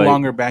feels like. I'm no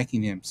longer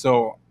backing him.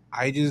 So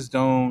I just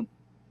don't.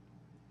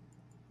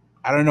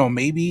 I don't know.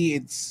 Maybe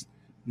it's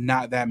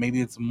not that. Maybe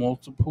it's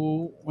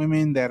multiple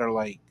women that are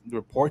like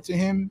report to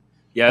him.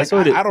 Yeah, that's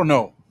what I don't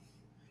know.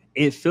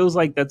 It feels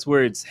like that's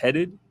where it's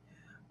headed.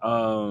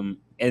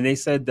 And they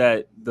said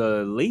that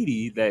the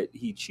lady that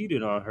he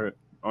cheated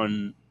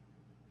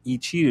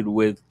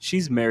with,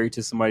 she's married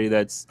to somebody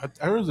that's.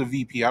 I heard it was a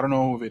VP. I don't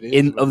know who it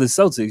is. Of the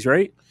Celtics,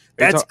 right?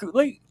 That's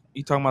like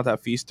you talking about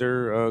that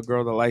Feaster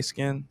girl, the light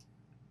skin.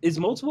 It's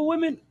multiple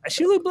women.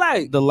 She looked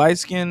black. The light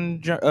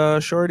skin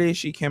shorty.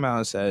 She came out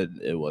and said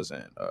it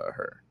wasn't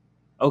her.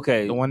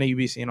 Okay, the one that you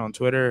be seeing on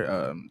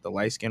Twitter, the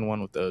light skin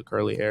one with the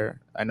curly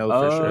hair. I know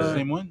for sure. The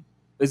same one.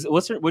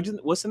 What's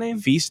the name?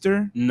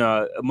 Feaster?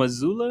 No,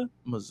 Mazula.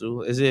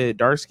 Is it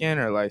dark skin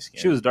or light skin?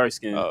 She was dark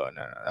skin. Oh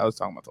no, I was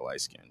talking about the light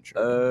skin.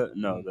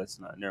 No, that's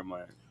not. Never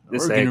mind.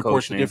 We're getting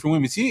reports from different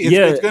women. See,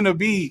 it's gonna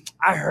be.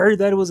 I heard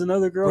that it was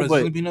another girl, but it's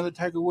gonna be another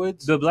Tiger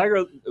Woods. The black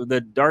girl, the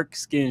dark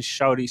skinned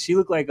shawty, she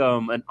looked like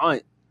an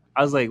aunt.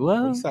 I was like,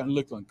 well, you starting to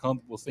look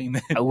uncomfortable saying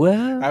that.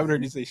 Well, I haven't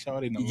heard you say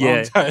shawty in a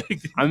long time.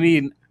 I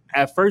mean,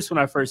 at first when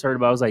I first heard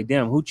about it, I was like,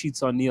 damn, who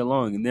cheats on Nia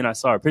Long? And then I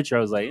saw her picture,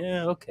 I was like,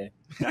 yeah, okay.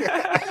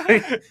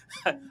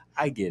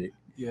 I get it.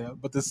 Yeah,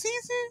 but the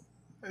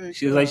season,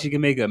 she was like, she can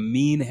make a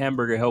mean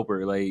hamburger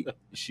helper. Like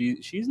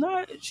she's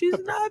not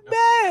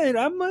bad,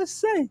 I must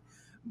say.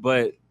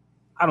 But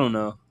I don't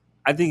know.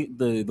 I think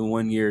the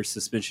 1 year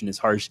suspension is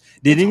harsh.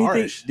 Did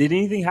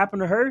anything happen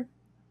to her?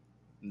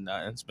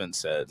 Nothing's been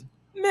said.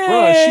 Man,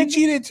 bro, she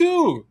cheated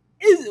too.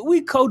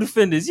 We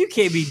co-defendants. You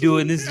can't be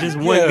doing this just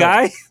one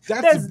guy.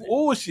 That's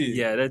bullshit.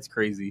 Yeah, that's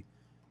crazy.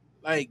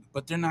 Like,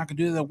 but they're not gonna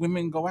do that.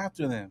 Women go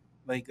after them.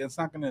 Like, they're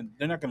not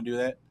gonna do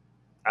that.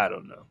 I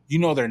don't know. You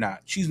know they're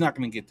not. She's not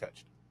gonna get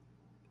touched.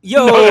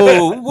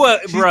 Yo,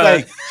 what, bro?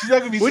 Like, she's not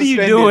gonna be. What are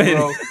you doing?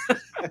 Bro.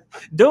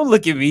 Don't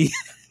look at me.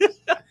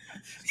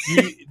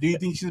 Do you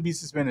think she should be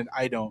suspended?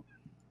 I don't.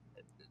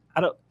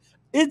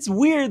 It's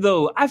weird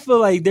though. I feel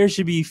like there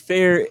should be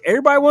fair.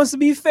 Everybody wants to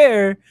be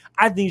fair.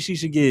 I think she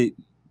should get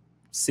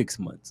 6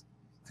 months.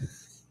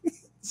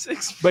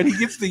 6, but he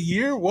gets the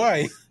year.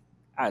 Why?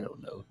 I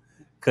don't know.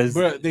 Because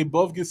they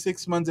both get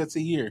 6 months. That's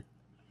a year.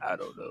 I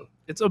don't know.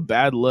 It's a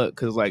bad look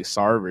because like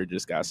Sarver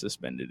just got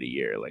suspended a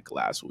year like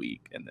last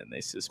week, and then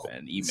they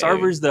suspend Ime.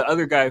 Sarver's the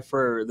other guy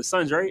for the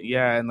Suns, right?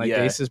 Yeah, and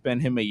they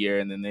suspend him a year,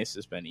 and then they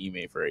suspend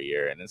Ime for a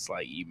year, and it's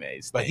like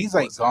Ime's. But he's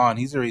like gone.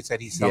 He's already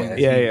said he's selling.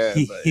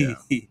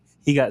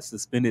 He got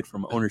suspended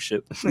from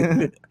ownership.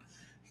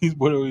 He's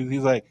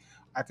like,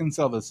 I can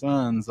sell the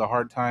Suns. The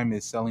hard time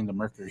is selling the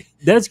Mercury.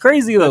 That's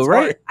crazy though,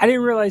 right? Hard. I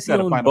didn't realize he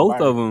owned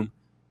both of them.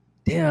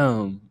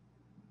 Damn,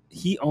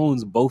 he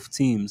owns both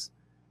teams.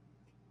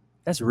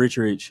 That's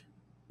rich.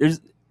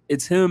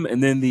 It's him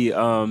and then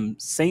the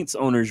Saints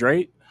owners,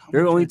 right?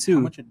 There are only two.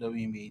 How much are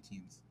WNBA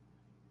teams?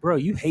 Bro,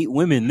 you hate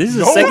women. This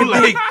is a second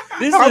thing.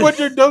 How much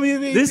are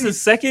WNBA? This is a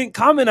second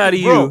comment out of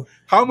you. Bro,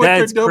 how much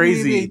That's are WNBA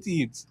crazy.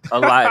 teams? A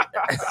lot.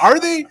 Are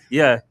they?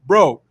 Yeah,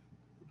 bro.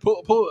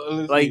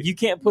 Like you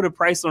can't put a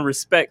price on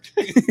respect.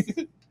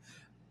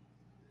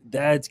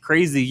 That's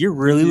crazy. You're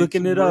really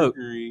looking it up.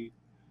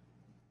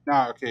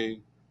 Nah,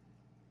 okay.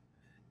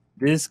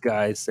 This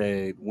guy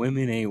said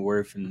women ain't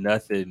worth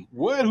nothing.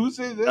 What? Who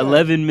said that?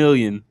 11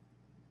 million.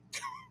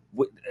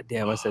 What?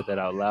 Damn, I said that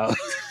out loud.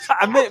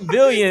 I meant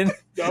billion.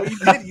 No, you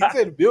did. You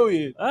said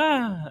billion.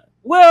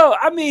 Well,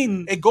 I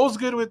mean, it goes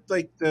good with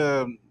like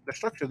the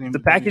structure. The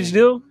package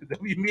deal.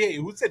 WNBA.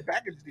 Who said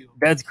package deal?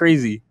 That's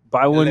crazy.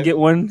 Buy one, get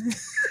one.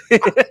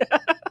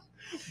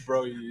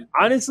 Bro,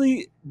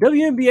 honestly,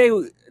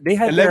 WNBA they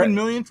had 11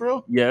 million for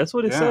real? Yeah, that's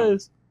what it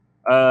says.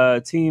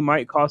 Team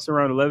might cost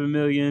around 11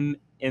 million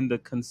in the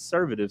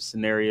conservative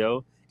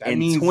scenario,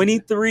 and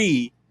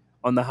 23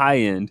 on the high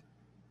end.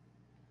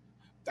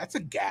 That's a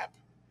gap.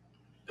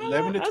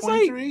 11 to That's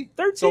 23? Like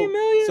 13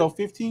 million? So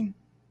 15?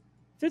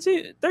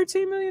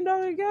 $13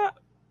 million gap?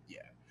 Yeah.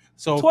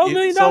 So $12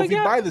 million so if gap?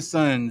 you buy the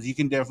Suns, you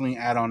can definitely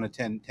add on a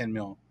 10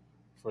 mil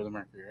for the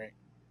Mercury, right?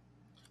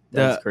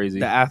 That's crazy.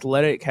 The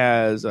Athletic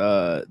has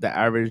the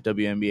average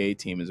WNBA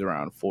team is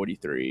around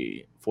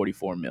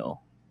 44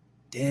 mil.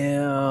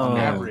 Damn. On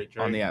average,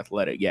 right? On the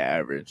Athletic, yeah,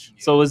 average.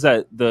 So is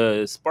that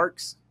the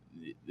Sparks?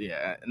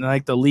 Yeah, and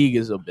like the league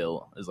is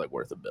like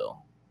worth a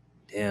bill.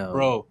 Damn,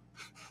 bro,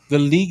 the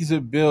league's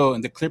a bill,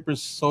 and the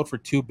Clippers sold for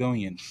 $2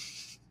 billion.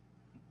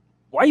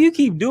 Why you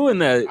keep doing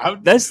that?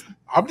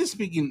 I'm just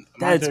speaking.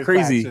 That's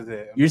crazy.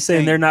 You're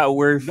saying they're not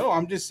worth. No,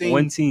 I'm just saying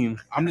one team.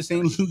 I'm just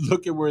saying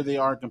look at where they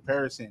are in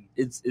comparison.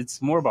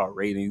 It's more about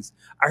ratings.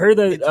 I heard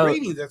that it's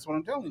ratings. That's what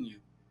I'm telling you.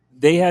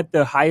 They had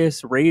the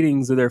highest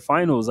ratings of their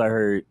finals. I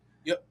heard.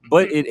 Yep.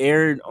 But it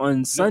aired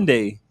on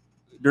Sunday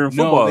during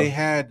football. No, they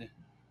had.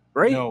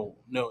 Right. No,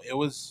 it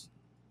was.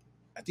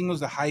 I think it was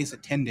the highest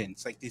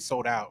attendance. Like they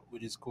sold out,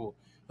 which is cool.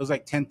 It was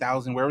like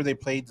 10,000. Wherever they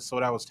played, the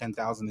sold out was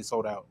 10,000. They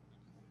sold out.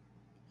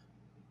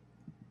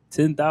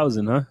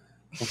 10,000, huh?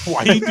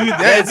 Why you do that?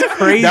 That's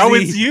crazy. That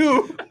was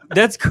you.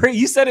 That's crazy.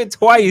 You said it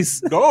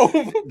twice.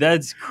 No,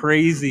 that's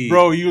crazy,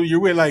 bro. You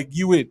went like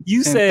you went.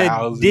 You 10, said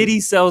 000. Diddy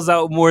sells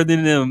out more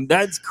than them.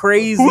 That's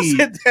crazy. Who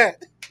said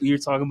that? You were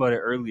talking about it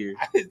earlier.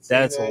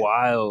 That's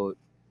wild.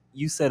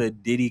 You said a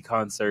Diddy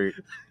concert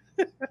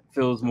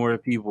fills more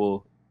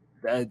people.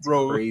 That's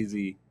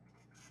crazy.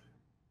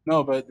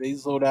 No, but they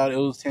sold out. It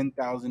was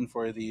 10,000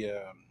 for the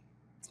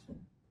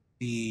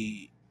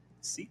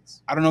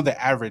seats. I don't know the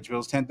average, but it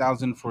was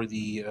 10,000 for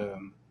the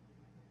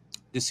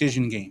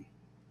decision game.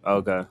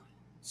 Okay.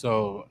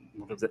 So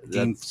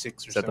game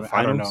 6 or 7.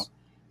 I don't know.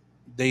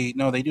 They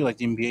do like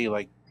the NBA.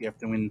 Like you have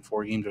to win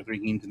 4 games or 3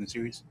 games in the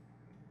series.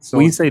 So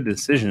when you say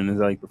decision, is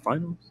it like the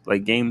finals,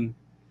 like the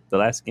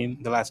last game?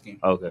 The last game.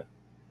 Okay.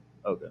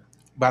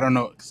 But I don't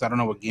know because I don't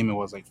know what game it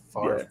was. Like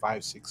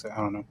 5, 6. I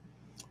don't know.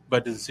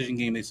 But the decision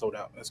game they sold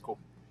out. That's cool.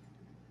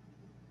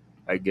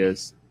 I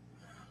guess.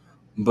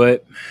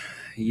 But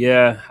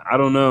yeah, I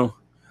don't know.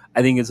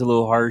 I think it's a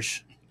little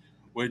harsh.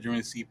 Where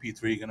during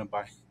CP3 gonna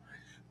buy?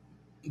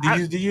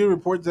 Did you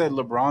report that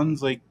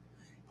LeBron's like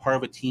part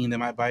of a team that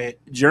might buy it?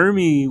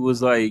 Jeremy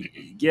was like,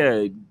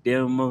 "Yeah,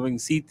 damn,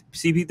 motherfucking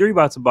CP3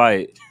 about to buy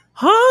it."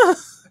 Huh?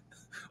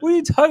 What are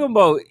you talking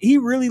about? He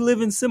really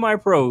living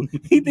semi-pro.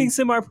 He thinks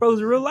semi-pro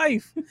is real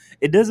life.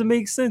 It doesn't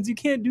make sense. You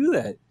can't do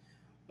that.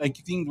 Like,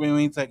 you think Dwayne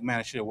Wade's like, man,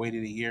 I should have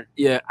waited a year?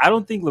 Yeah, I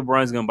don't think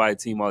LeBron's going to buy a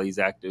team while he's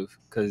active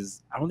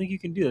because I don't think you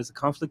can do that. It's a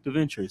conflict of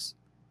interest.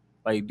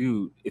 Like,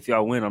 dude, if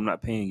y'all win, I'm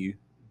not paying you.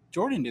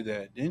 Jordan did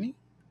that, didn't he?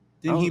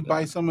 Didn't he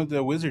buy some of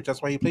the Wizards?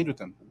 That's why he played with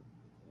them.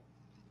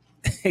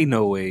 Ain't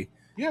no way.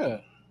 Yeah.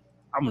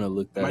 I'm going to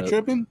look that up. Am I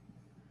tripping?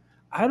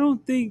 I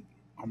don't think.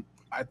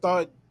 I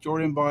thought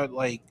Jordan bought,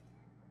 like,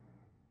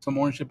 some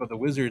ownership of the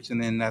Wizards,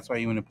 and then that's why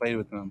he went and played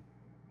with them.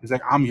 He's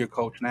like, I'm your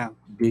coach now.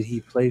 Did he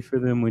play for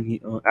them when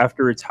he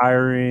after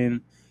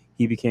retiring?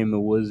 He became the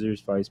Wizards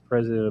vice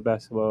president of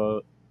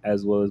basketball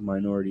as well as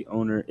minority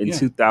owner in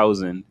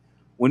 2000.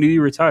 When did he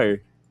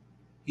retire?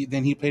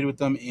 Then he played with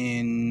them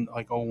in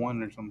like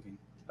 01 or something.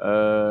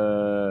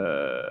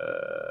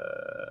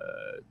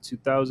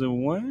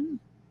 2001.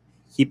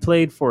 He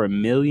played for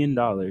 $1 million.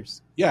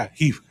 Yeah,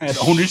 he had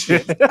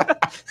ownership.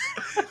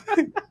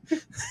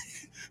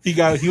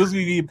 He was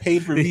being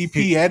paid for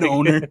VP and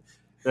owner.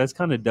 That's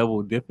kind of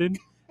double dipping.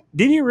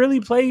 Did he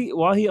really play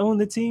while he owned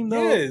the team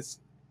though? Yes.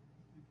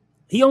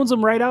 He owns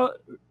them right out?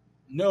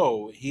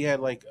 No, he had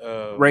like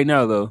right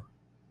now though.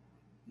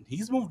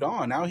 He's moved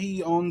on. Now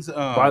he owns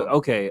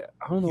okay.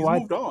 I don't know why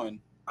moved on.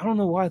 I don't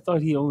know why I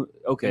thought he owned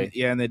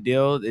Yeah, and the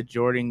deal that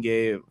Jordan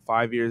gave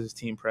 5 years as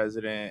team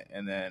president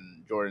and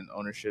then Jordan's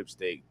ownership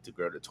stake to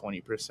grow to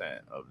 20%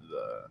 of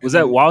the Was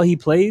that while he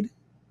played?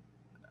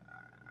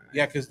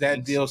 Yeah, because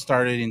that deal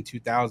started in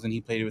 2000.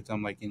 He played with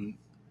them like in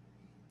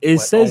It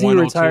says he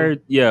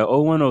retired,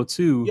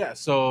 0102. Yeah,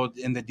 so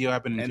and the deal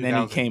happened in 2000. And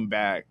then he came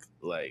back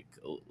like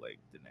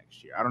the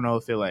next year. I don't know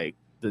if it like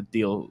the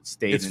deal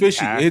stayed. It's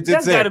fishy.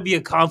 That's got to be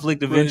a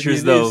conflict of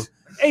interest, though.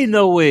 Ain't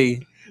no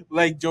way.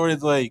 Like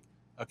Jordan's like,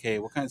 okay,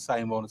 what kind of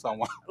signing bonus I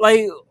want?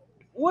 Like,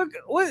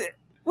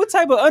 what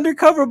type of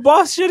undercover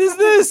boss shit is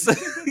this?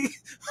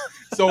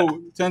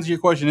 So to answer your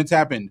question, it's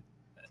happened.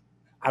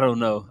 I don't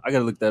know. I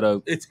gotta look that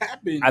up. It's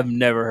happened. I've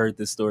never heard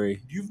this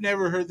story. You've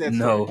never heard that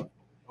story? No.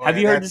 Have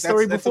you heard the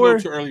story before? That's a little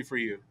too early for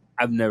you.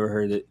 I've never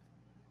heard it,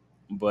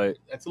 but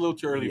that's a little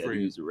too early for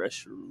you. Use the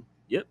restroom.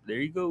 Yep, there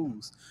he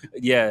goes.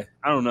 Yeah,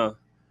 I don't know.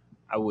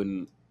 I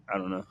don't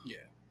know. Yeah,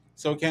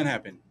 so it can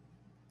happen.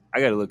 I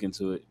got to look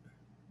into it.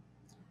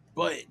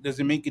 But does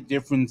it make a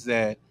difference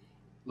that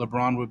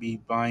LeBron would be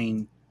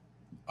buying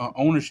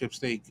ownership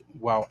stake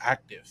while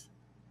active?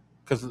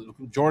 Because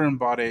Jordan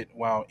bought it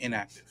while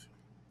inactive,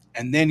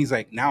 and then he's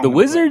like, now the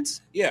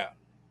Wizards. Yeah,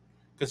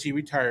 because he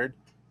retired.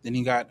 Then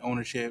he got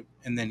ownership,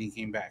 and then he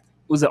came back.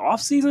 Was it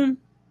off season?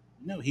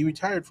 No, he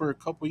retired for a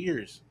couple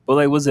years. But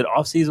like, was it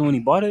off season when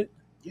he bought it?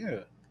 Yeah.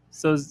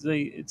 So it's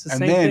the same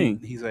thing.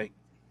 He's like,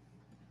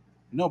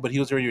 no, but he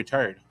was already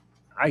retired.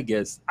 I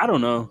guess. I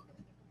don't know.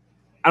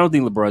 I don't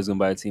think LeBron's gonna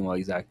buy a team while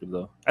he's active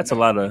though. That's a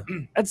lot of.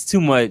 That's too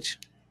much.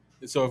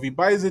 So if he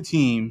buys a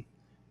team,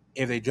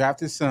 if they draft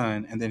his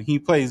son and then he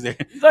plays there,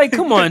 like,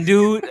 come on,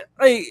 dude.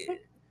 Like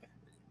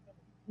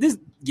this.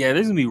 Yeah,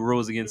 there's gonna be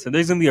rules against him.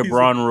 There's gonna be a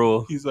Braun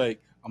rule. He's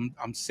like,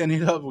 I'm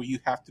setting it up where you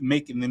have to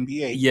make an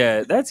NBA.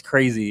 Yeah, that's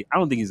crazy. I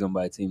don't think he's gonna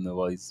buy a team though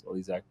while he's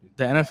active.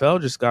 The NFL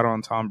just got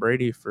on Tom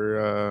Brady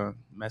for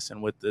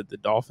messing with the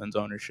Dolphins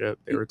ownership.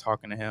 They were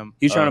talking to him.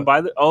 He's trying to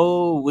buy the.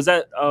 Oh, was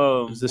that?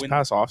 It was this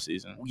past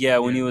offseason. Yeah,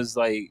 when he was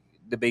like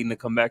debating to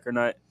come back or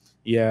not.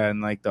 Yeah,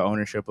 and like the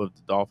ownership of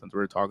the Dolphins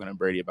were talking to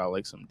Brady about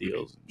like some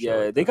deals.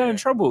 Yeah, they got in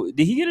trouble.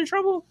 Did he get in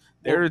trouble?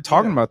 They were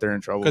talking about they're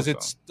in trouble because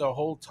it's the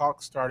whole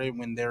talk started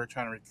when they were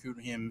trying to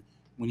recruit him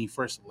when he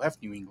first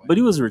left New England. But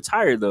he was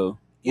retired though.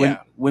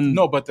 When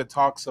no, but the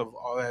talks of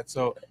all that.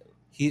 So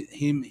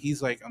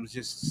he's like, I'm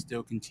just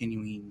still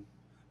continuing.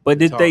 But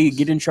did they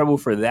get in trouble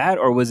for that,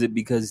 or was it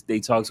because they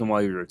talked to him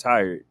while he was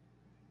retired?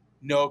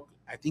 No,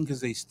 I think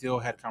because they still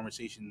had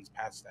conversations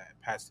past that,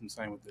 past him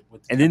signing with the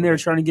and then they were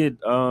trying to get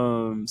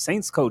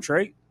Saints coach,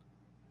 right,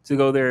 to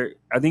go there.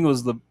 I think it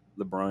was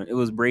LeBron. It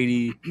was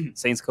Brady,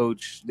 Saints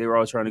coach. They were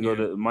all trying to go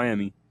to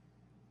Miami.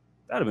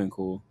 That'd have been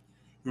cool.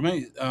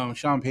 Remember,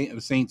 Sean Payton,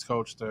 the Saints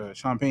coach,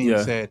 Sean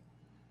Payton said,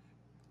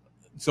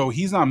 so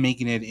he's not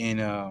making it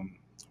in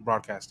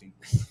broadcasting.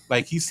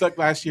 Like he sucked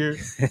last year.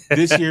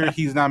 This year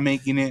he's not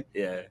making it.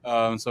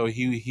 Yeah. So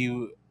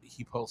he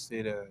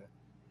posted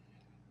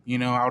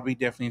I would be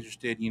definitely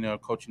interested,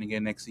 coaching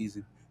again next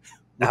season.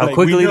 How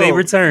quickly they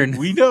return.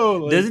 We know.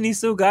 Like, doesn't he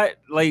still got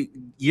like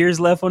years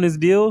left on his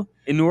deal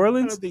in New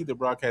Orleans? I don't think the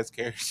broadcast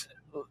cares.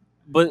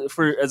 But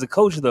as a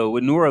coach though,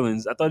 with New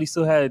Orleans, I thought he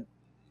still had.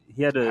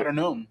 He had I don't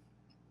know.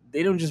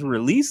 They don't just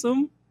release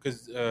him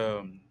because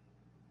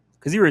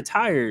he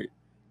retired.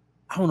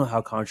 I don't know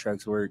how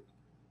contracts work.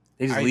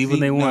 They just leave when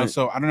they want. No,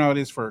 so I don't know how it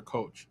is for a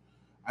coach.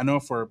 I know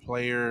for a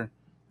player,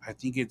 I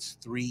think it's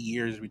 3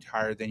 years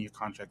retired, then your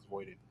contract's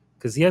voided.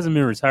 Because he hasn't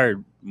been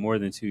retired more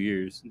than 2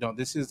 years. No,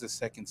 this is the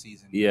second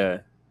season. Yeah.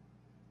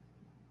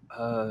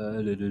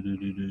 Are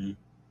the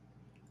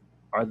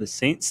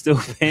Saints still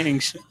paying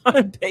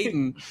Sean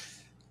Payton?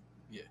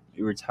 Yeah.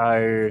 He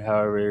retired.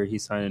 However, he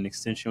signed an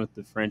extension with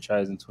the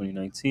franchise in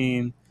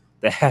 2019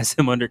 that has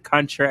him under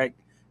contract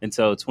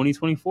until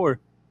 2024.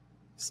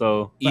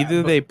 So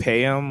either they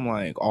pay him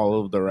like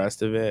all of the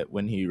rest of it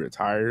when he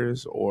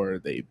retires, or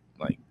they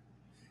like.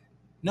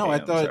 No, I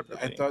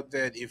thought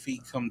that if he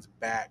comes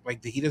back,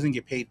 like he doesn't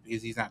get paid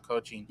because he's not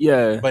coaching.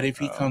 Yeah, but if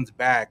he comes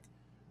back,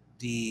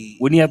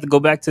 wouldn't he have to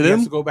go back to them? He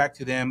has to go back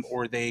to them,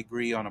 or they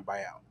agree on a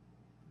buyout.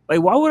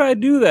 Like, why would I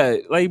do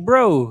that? Like,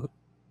 bro,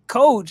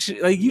 coach,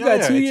 like you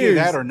got 2 years.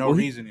 That or no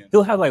reason.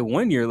 He'll have like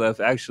 1 year left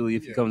actually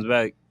if he comes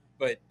back.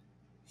 But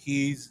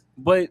he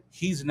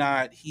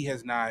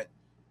has not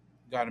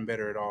gotten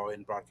better at all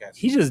in broadcasting.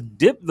 He just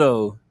dipped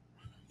though.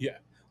 Yeah.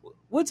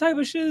 What type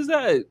of shit is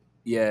that?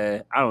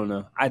 Yeah, I don't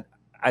know.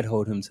 I'd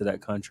hold him to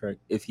that contract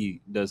if he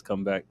does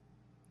come back.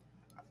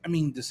 I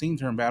mean, the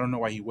Saints term, but I don't know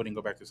why he wouldn't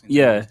go back to the Saints.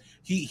 Yeah.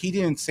 He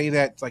didn't say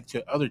that like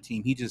to other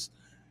team. He's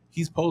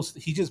just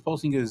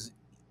posting his.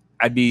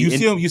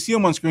 You see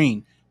him on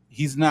screen.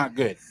 He's not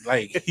good.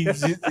 Like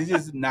he's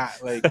just not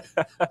like.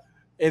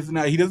 It's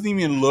not. He doesn't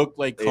even look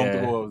like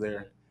comfortable over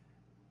there.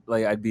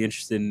 Like I'd be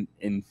interested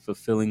in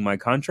fulfilling my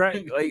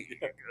contract.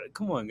 Like,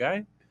 come on,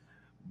 guy.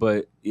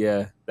 But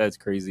yeah, that's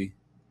crazy.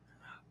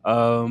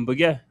 But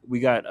yeah, we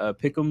got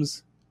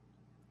pick'ems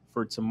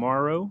for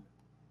tomorrow.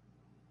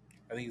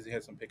 I think he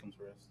has some pick'ems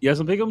for us. You have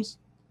some pick'ems?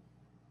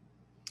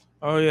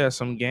 Oh yeah,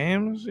 some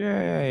games.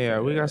 Yeah.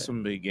 We got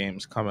some big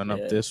games coming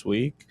up this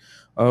week.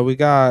 We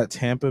got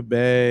Tampa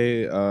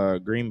Bay,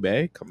 Green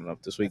Bay coming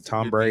up this week. That's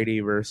Tom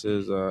Brady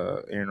versus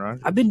Aaron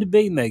Rodgers. I've been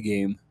debating that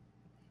game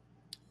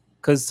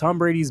because Tom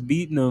Brady's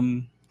beaten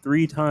them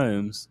 3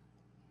 times.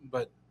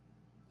 But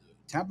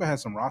Tampa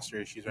has some roster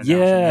issues right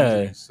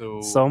now.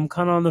 So I'm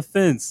kind of on the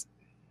fence.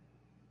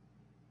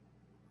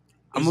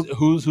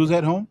 Who's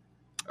at home?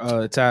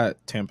 It's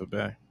at Tampa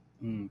Bay.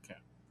 Okay.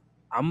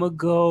 I'm going to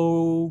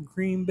go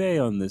Green Bay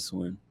on this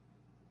one.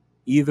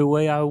 Either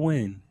way, I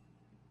win.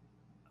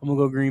 I'm going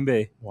to go Green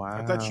Bay. Wow.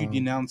 I thought you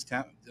denounced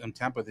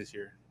Tampa this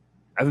year.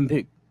 I haven't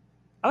picked.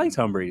 I like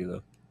Tom Brady,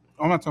 though.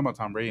 I'm not talking about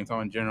Tom Brady. I'm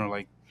talking in general.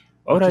 Like,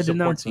 oh, I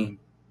denounce him.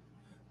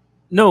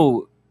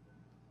 No,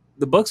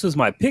 the Bucs was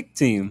my pick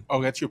team.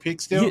 Oh, that's your pick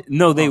still? Yeah,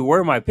 no, they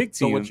were my pick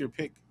team. So what's your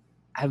pick?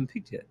 I haven't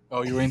picked yet.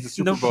 Oh, you're in the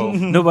Super Bowl.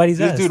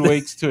 Nobody's asked. This dude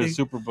waits to a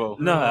Super Bowl.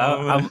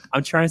 No,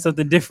 I'm trying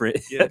something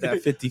different. Yeah,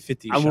 that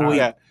 50-50 I'm shot. Gonna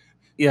wait.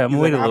 Yeah, I'm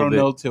gonna wait a little bit. I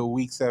don't know till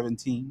week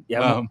 17.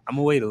 Yeah, I'm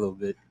gonna wait a little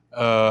bit.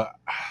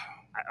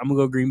 I'm gonna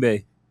go Green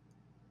Bay.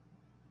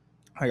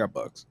 I got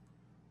Bucs.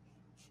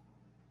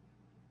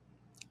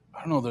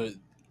 I don't know.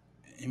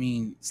 I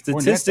mean,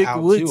 statistic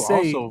would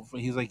say also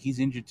he's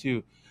injured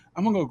too.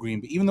 I'm gonna go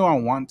Green Bay. Even though I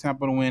want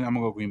Tampa to win, I'm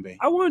gonna go Green Bay.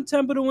 I want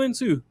Tampa to win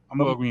too. I'm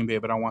gonna go Green Bay,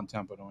 but I want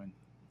Tampa to win.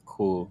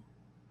 Cool.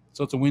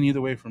 So it's a win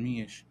either way for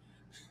me ish.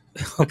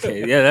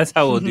 Okay, yeah, that's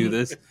how we'll do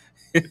this.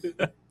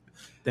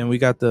 Then we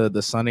got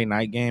the Sunday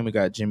night game. We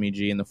got Jimmy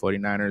G and the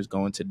 49ers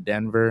going to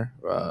Denver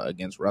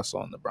against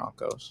Russell and the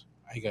Broncos.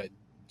 I got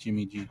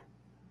Jimmy G.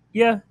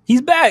 Yeah,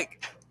 he's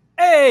back.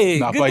 Hey,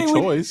 not by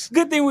choice.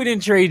 Good thing we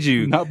didn't trade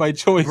you. Not by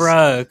choice.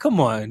 Bruh, come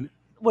on.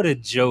 What a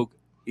joke.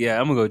 Yeah,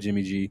 I'm going to go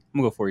Jimmy G.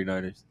 I'm going to go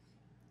 49ers.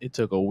 It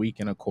took a week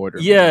and a quarter.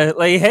 Yeah, man.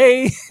 Like,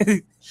 hey.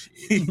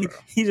 he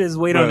just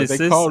waited on his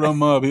They called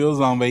him up. He was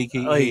on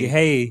vacation. Like,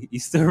 hey, you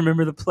still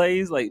remember the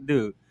plays? Like,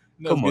 dude.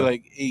 Come on.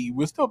 Like, hey,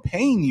 we're still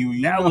paying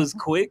you. That was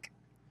quick.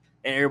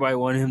 And everybody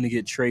wanted him to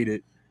get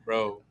traded.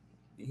 Bro.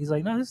 He's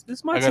like, no, this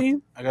is my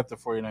team. I got the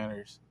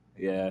 49ers.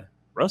 Yeah.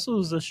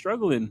 Russell's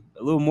struggling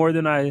a little more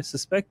than I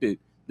suspected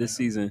this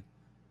season.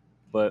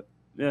 But,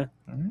 yeah.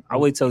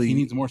 I'll wait till he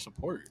needs more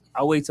support.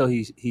 I'll wait till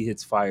he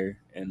hits fire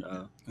and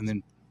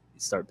then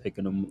start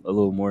picking him a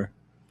little more.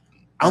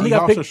 I don't think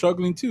I picked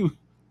struggling too.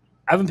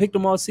 I haven't picked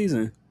him all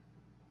season.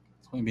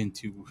 It's only been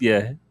 2. Yeah.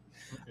 Okay.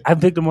 I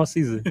haven't picked him all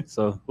season,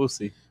 so we'll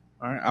see.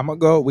 All right, I'm gonna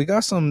go. We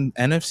got some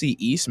NFC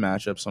East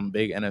matchups, some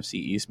big NFC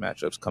East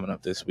matchups coming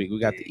up this week. We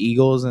got the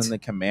Eagles and the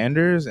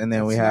Commanders, and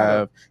then we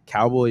have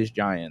Cowboys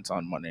Giants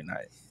on Monday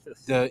night.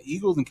 The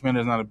Eagles and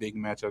Commanders not a big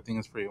match. I think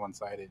it's pretty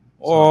one-sided.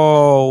 So,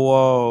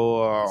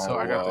 whoa! So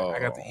I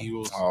got the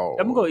Eagles. I'm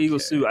gonna go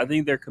Eagles too. I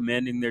think they're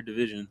commanding their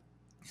division.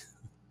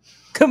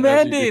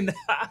 Commanding.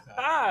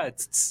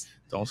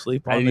 Don't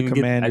sleep on the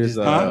Commanders'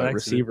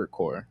 receiver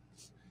core.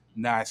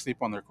 Nah, I sleep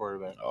on their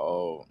quarterback.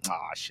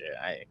 Shit!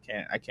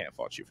 I can't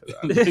fault you for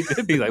that.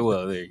 Could be like,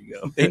 well, there you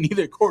go. They need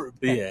their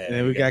quarterback. Yeah. And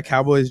then we got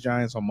Cowboys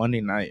Giants on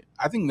Monday night.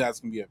 I think that's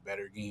gonna be a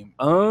better game.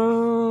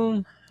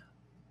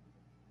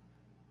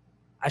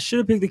 I should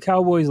have picked the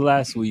Cowboys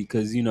last week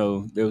because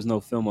there was no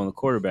film on the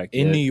quarterback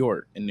in New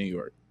York.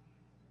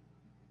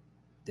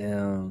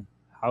 Damn,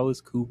 how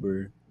is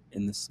Cooper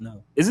in the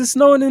snow? Is it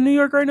snowing in New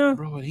York right now,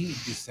 bro?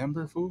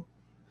 December, fool.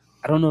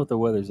 I don't know what the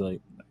weather's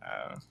like.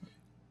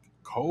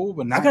 Cold,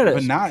 but not.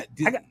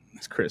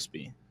 It's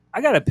crispy. I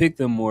gotta pick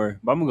them more,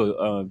 but I'm gonna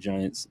go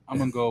Giants. I'm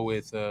gonna go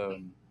with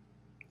the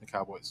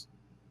Cowboys.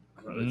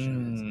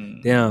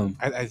 Damn,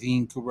 I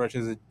think Cooper Rush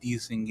has a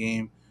decent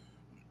game.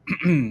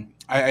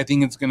 I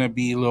think it's gonna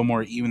be a little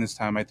more even this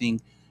time. I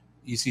think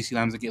UCC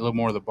Lamb's gonna get a little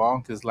more of the ball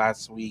because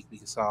last week we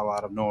saw a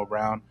lot of Noah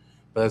Brown,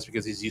 but that's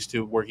because he's used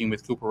to working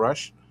with Cooper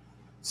Rush.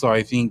 So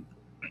I think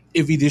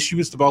if he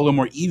distributes the ball a little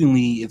more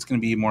evenly, it's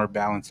gonna be a more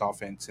balanced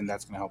offense, and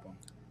that's gonna help him.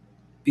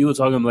 People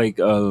talking like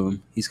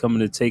he's coming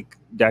to take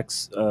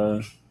Dak's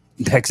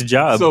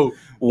job. So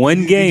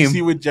one game. Did you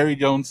see what Jerry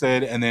Jones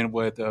said, and then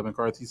what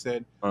McCarthy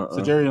said?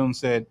 So Jerry Jones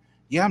said,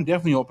 "Yeah, I'm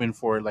definitely open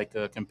for like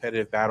a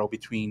competitive battle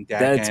between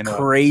Dak and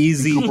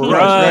crazy, and Cooper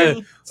Rush."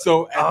 Right?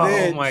 So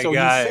God. He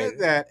said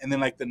that, and then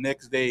like the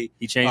next day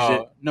he changed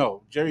it.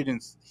 No, Jerry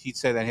didn't. He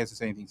said that he hasn't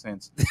said anything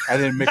since. And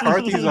then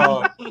McCarthy's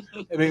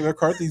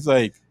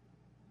like,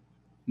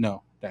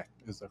 "No, Dak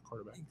is the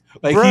quarterback."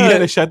 Like he had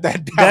to shut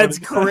that down. That's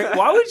correct.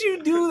 Why would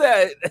you do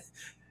that?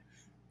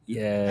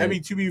 Yeah. I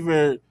mean, to be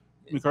fair,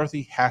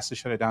 McCarthy has to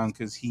shut it down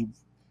because he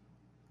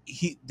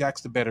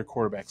Dak's the better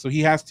quarterback, so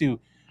he has to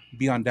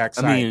be on Dak's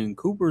side. I mean,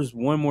 Cooper's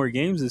won more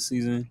games this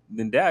season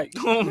than Dak.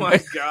 Oh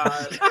my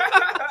god!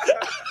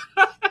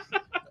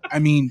 I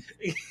mean,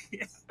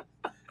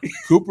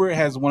 Cooper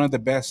has one of the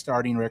best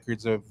starting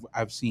records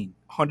I've seen.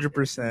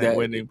 100%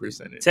 winning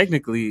percentage.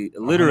 Technically,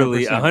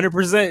 literally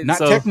 100%. Not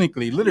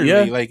technically, literally.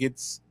 Yeah. Like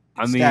it's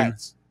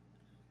stats.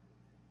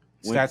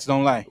 Stats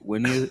don't lie.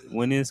 When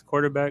is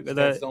quarterback of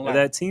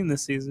that team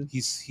this season?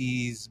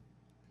 He's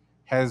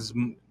has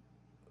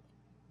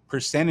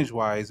percentage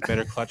wise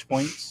better clutch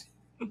points.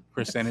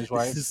 Percentage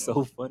wise, this is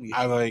so funny.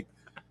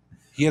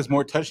 He has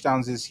more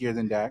touchdowns this year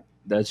than Dak.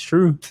 That's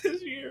true.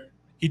 This year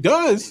he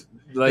does.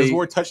 There's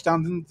more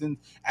touchdowns than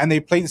and they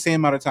play the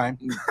same amount of time.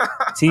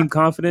 Team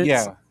confidence.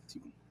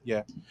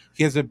 Yeah.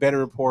 He has a better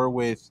rapport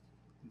with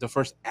the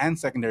first and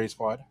secondary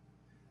squad.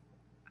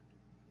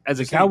 As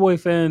a Cowboy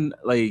fan,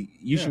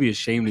 you should be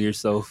ashamed of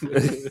yourself.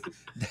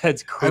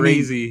 That's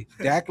crazy.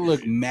 I mean, Dak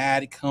looked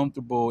mad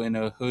comfortable in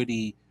a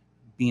hoodie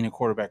being a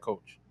quarterback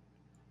coach.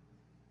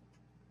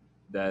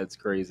 That's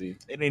crazy.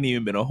 It ain't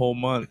even been a whole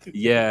month.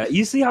 Yeah.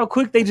 You see how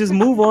quick they just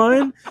move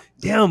on?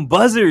 Damn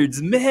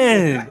buzzards,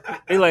 man.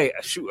 They like,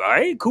 shoot, all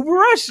right, Cooper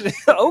Rush.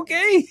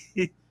 Okay.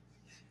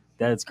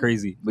 That's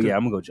crazy. But yeah,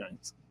 I'm going to go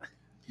Giants.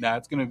 Nah,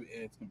 it's gonna be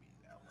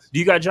Dallas. Do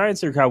you got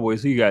Giants or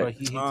Cowboys? Who you got?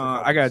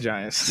 I got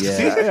Giants.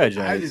 Yeah, I got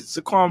Giants.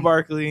 Saquon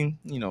Barkley,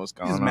 what's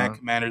going on.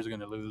 Commanders are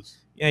gonna lose.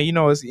 Yeah,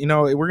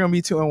 we're gonna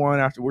be 2-1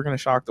 after. We're gonna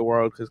shock the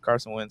world because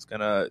Carson Wentz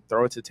gonna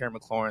throw it to Terry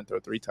McLaurin, throw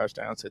 3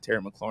 touchdowns to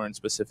Terry McLaurin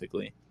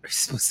specifically,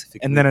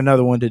 and then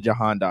another one to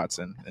Jahan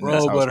Dotson. And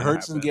bro, but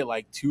Hurts can get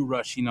like 2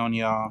 rushing on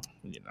y'all.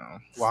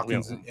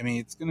 Watkins. I mean,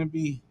 it's gonna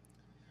be.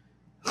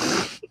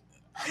 I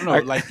don't know.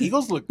 Like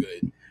Eagles look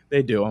good.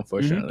 They do,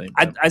 unfortunately.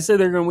 Mm-hmm. I said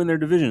they're going to win their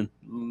division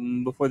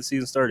before the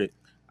season started.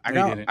 I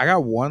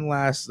got one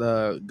last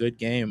good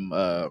game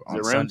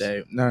on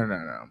Sunday.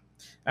 No.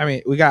 I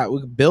mean, we got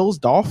Bills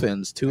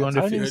Dolphins, 2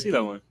 undefeated. I didn't see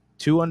that one.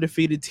 2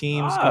 undefeated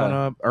teams going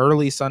up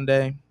early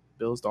Sunday.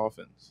 Bills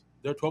Dolphins.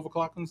 They're 12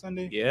 o'clock on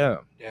Sunday. Yeah,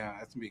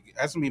 that's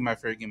gonna be my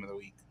favorite game of the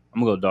week.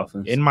 I'm gonna go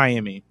Dolphins in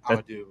Miami.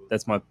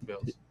 That's my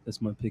Bills.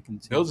 That's my pick.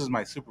 Bills is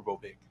my Super Bowl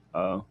pick.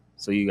 Oh,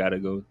 so you gotta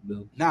go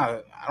Bills. Nah,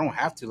 I don't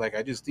have to. Like,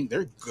 I just think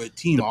they're a good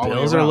team. The all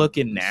Bills the way are around.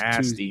 looking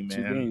nasty, man.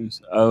 2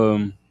 games.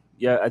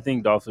 Yeah, I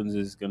think Dolphins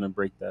is gonna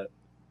break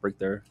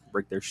their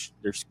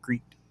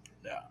streak.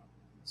 Yeah.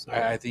 So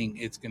I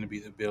think it's gonna be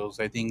the Bills.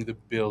 I think the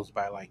Bills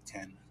by like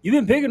 10. You've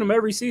been picking them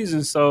every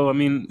season, so I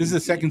mean, This is the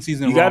second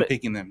season in a row I'm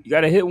picking them. You got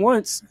to hit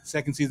once.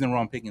 Second season in a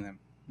row I'm picking them.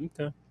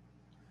 Okay.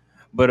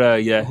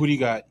 But yeah, who do you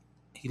got?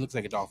 He looks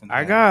like a Dolphin.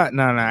 I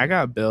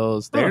got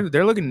Bills.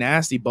 They're looking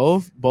nasty.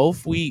 Both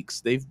weeks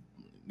they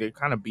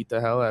kind of beat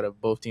the hell out of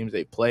both teams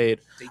they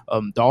played.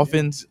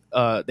 Dolphins,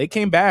 they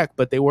came back,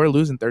 but they were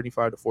losing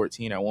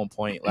 35-14 at one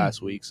point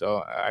last week.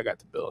 So I got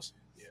the Bills.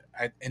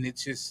 Yeah, and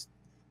it's just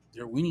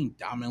they're winning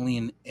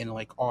dominantly in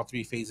like all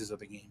 3 phases of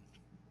the game.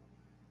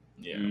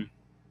 Yeah. Mm-hmm.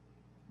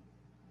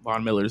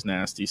 Von Miller's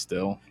nasty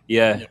still.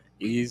 Yeah.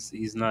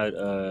 He's not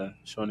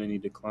showing any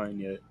decline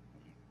yet.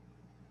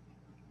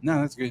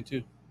 No, that's good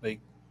too. Like,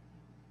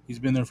 he's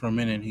been there for a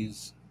minute.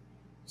 He's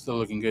still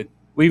looking good.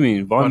 What do you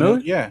mean, Von Miller?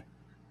 Yeah,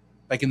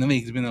 like in the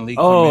league. He's been in the league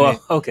for a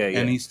minute. Okay.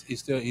 And he's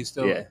still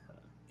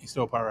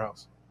a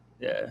powerhouse.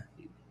 Yeah,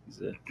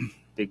 he's a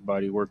big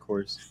body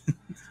workhorse.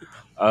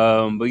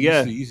 But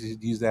yeah, you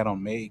should use that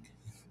on Meg.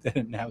 That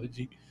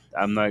analogy.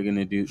 I'm not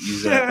gonna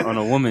use that on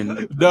a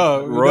woman.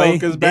 No, Roy.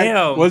 Because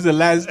back was it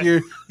last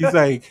year? He's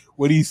like,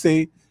 what did he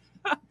say?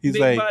 He's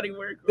big like, body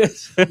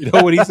workhorse. You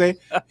know what he say?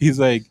 He's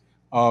like,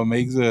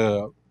 Meg's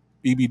a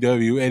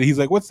BBW, and he's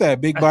like, what's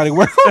that? Big body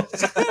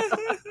workhorse.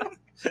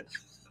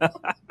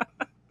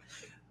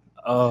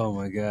 Oh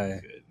my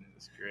god!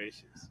 Goodness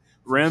gracious!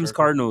 Rams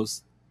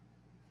Cardinals.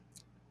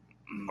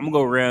 I'm gonna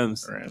go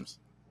Rams.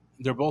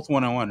 They're both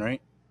 1-1,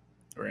 right?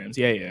 Rams.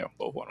 Yeah,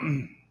 both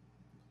 1-1.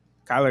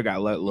 Kyler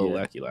got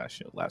lucky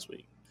last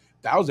week.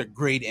 That was a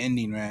great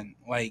ending, man.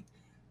 Like,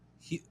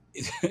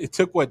 it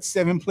took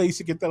 7 plays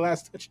to get the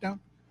last touchdown.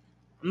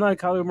 I'm not a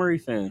Kyler Murray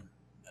fan.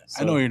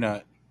 So, I know you're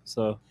not.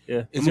 So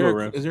yeah, is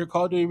there a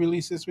Call of Duty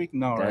release this week?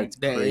 No, right?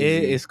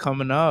 It is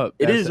coming up.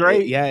 It is,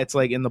 right? Yeah, it's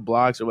like in the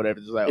blogs or whatever.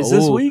 It's like, is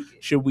this week?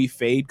 Should we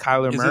fade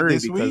Kyler Murray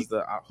because week?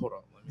 Hold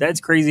on.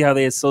 That's crazy how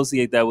they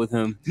associate that with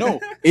him. No,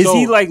 is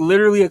he like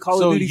literally a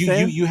Call of Duty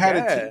fan? You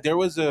had there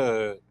was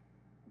a.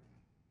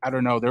 I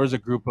don't know. There was a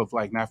group of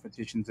like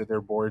mathematicians that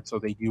they're bored, so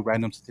they do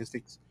random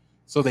statistics.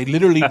 So they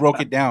literally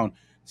broke it down.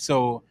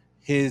 So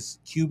his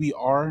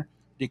QBR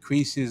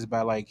decreases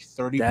by like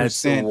 30%.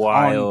 That's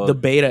wild. The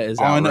beta is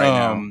out right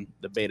now.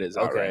 The beta is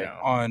out right now.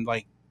 On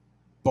like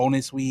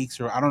bonus weeks,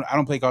 or I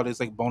don't play Call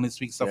this like bonus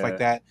weeks, stuff like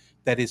that.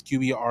 That his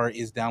QBR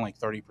is down like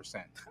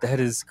 30%. That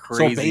is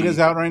crazy. So beta's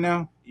out right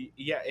now. It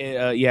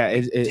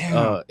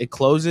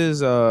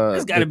closes.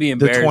 It's got to be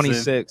embarrassing. The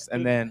 26th,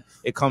 and then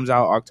it comes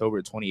out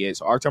October 28th.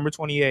 So October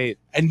 28th,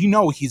 and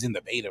he's in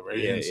the beta, right?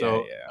 Yeah.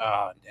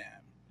 Oh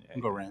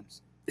damn, go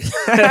Rams.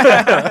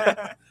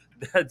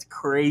 That's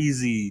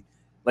crazy.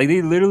 Like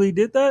they literally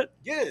did that?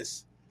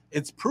 Yes,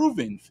 it's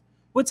proven.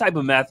 What type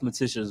of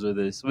mathematicians were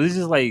this? Was this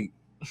just like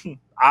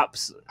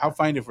ops? I'll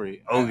find it for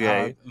you.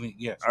 Okay.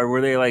 Yes. Or were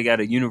they like at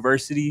a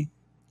university?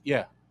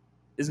 Yeah.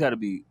 It's got to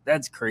be.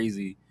 That's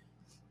crazy,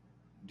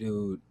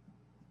 dude.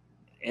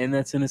 And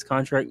that's in his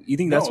contract. You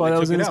think that's why that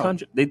was in his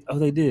contract?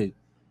 They did.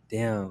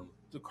 Damn.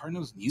 The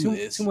Cardinals knew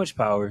this. Too much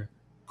power.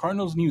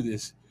 Cardinals knew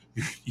this.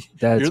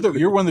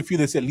 You're one of the few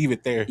that said leave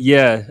it there.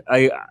 Yeah,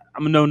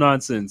 I'm a no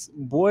nonsense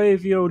boy.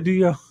 If you don't do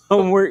your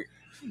homework,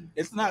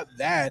 it's not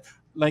that.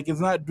 Like, it's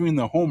not doing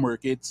the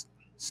homework. It's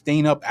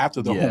staying up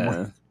after the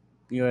homework.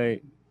 You're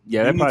like,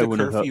 that probably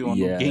wouldn't help. On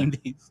game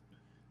days.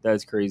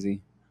 That's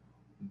crazy.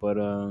 But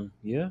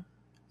yeah.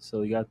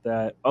 So you got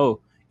that. Oh,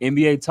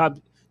 NBA top.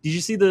 Did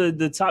you see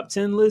the top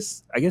 10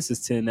 list? I guess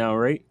it's 10 now,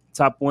 right?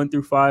 Top 1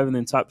 through 5, and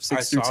then top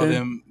 6 through 10. I saw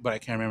them, but I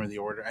can't remember the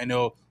order. I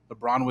know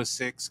LeBron was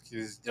 6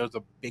 because there was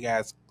a big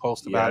ass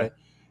post about it,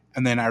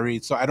 and then I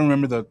read. So I don't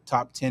remember the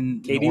top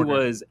 10. KD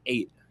was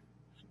 8.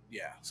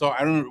 Yeah. So I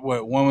don't remember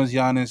what 1 was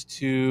Giannis,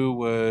 2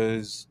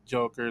 was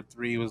Joker,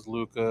 3 was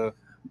Luka,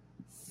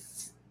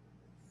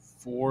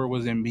 4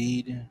 was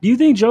Embiid. Do you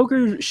think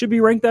Joker should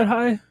be ranked that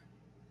high?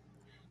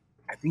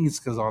 I think it's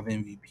because all the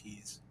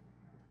MVPs.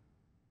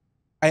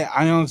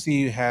 I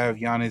honestly have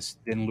Giannis,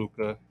 then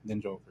Luka,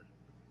 then Joker.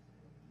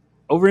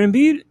 Over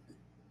Embiid?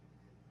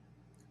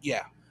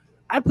 Yeah.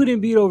 I put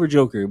Embiid over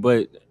Joker,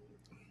 but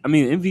I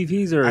mean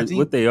MVPs are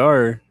what they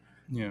are.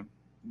 Yeah.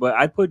 But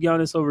I put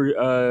Giannis over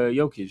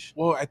Jokic.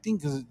 Well, I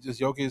think because just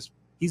Jokic,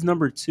 he's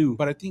number 2.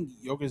 But I think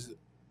Jokic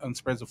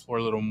spreads the floor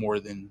a little more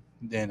than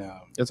you're talking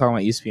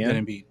about ESPN.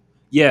 Than Embiid.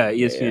 Yeah,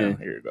 ESPN. Yeah,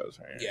 here it goes.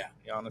 Right here.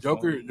 Yeah, Giannis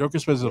Joker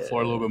spreads the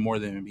floor a little bit more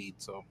than Embiid.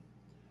 So.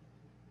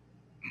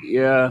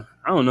 Yeah,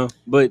 I don't know,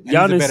 but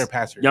Giannis is a better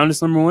passer.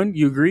 Giannis number 1.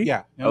 You agree?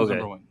 Yeah, Giannis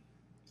number 1.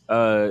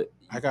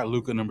 I got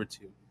Luka number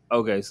 2.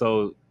 Okay,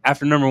 so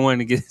after number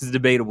 1, it gets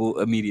debatable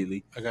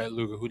immediately. I got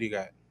Luka. Who do you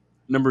got?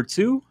 Number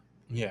 2?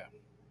 Yeah.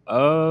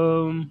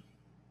 Damn.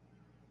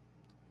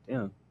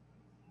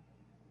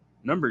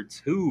 Number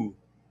 2.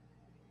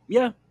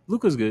 Yeah,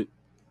 Luka's good.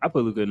 I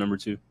put Luka at number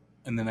 2.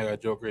 And then I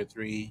got Joker at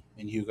 3,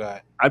 and you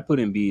got... I'd put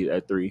Embiid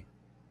at 3.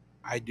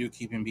 I do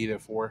keep Embiid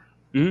at 4.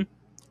 Mm-hmm.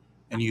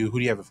 And who do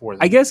you have at 4?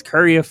 I guess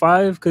Curry at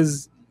 5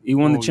 because he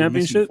won the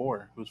championship.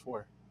 4. Who's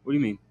 4? What do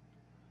you mean?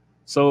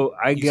 So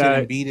you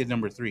got Embiid at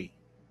number 3.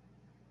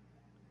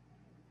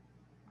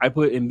 I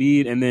put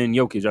Embiid and then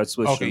Jokic. I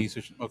switched. Okay, you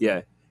switched. Okay.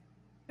 Yeah,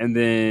 and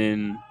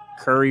then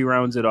Curry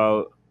rounds it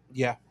out.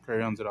 Yeah, Curry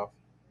rounds it off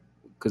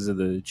because of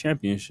the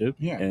championship.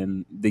 Yeah,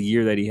 and the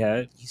year that he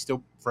had. He's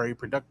still very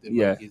productive.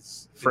 Yeah, like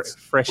it's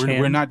fresh.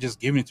 We're not just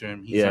giving it to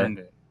him. He's earned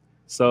it.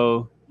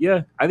 So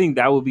yeah, I think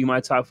that would be my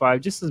top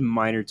 5. Just a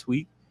minor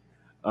tweak.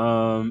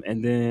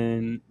 And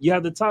then you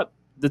have the top.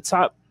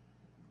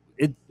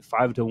 It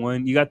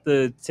 5-1. You got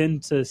the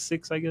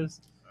 10-6, I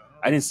guess.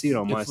 I didn't see it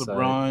on my side.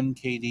 LeBron,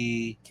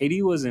 KD.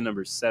 KD was in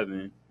number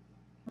 7.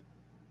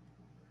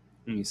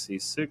 Let me see,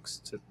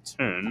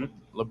 6-10.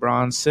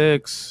 LeBron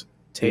 6,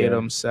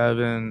 Tatum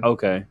 7.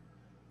 Okay.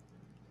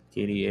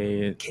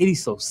 KD 8.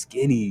 KD's so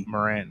skinny.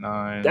 Morant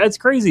 9. That's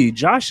crazy.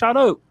 Josh shot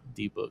up.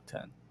 D-Book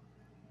 10.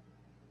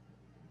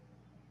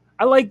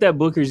 I like that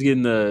Booker's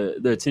getting the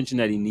attention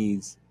that he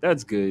needs.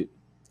 That's good.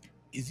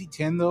 Is he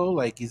 10 though?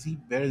 Like, is he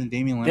better than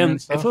Damian Lillard?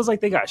 And stuff? It feels like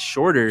they got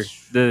shorter.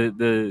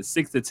 The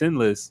 6-10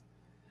 list.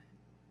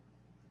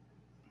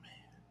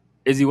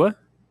 Is he what?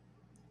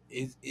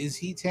 Is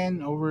he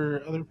 10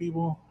 over other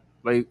people?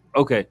 Like,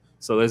 okay,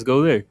 so let's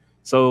go there.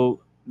 So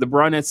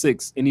LeBron at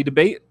 6. Any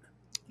debate?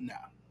 No.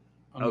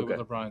 I'm good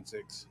with LeBron at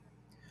 6.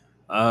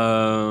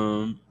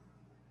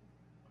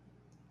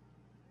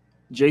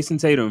 Jason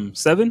Tatum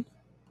 7.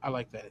 I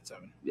like that at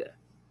 7. Yeah.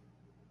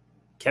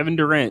 Kevin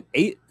Durant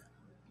 8.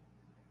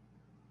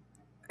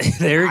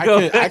 There we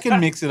go. I can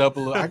mix it up a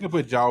little. I can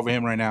put Ja over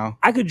him right now.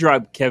 I could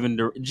drop Kevin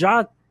Durant.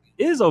 Ja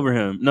is over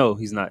him. No,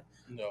 he's not.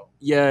 No.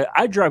 Yeah,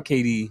 I drop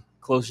KD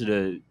closer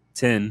to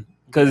 10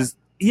 because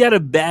he had a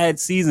bad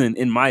season,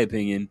 in my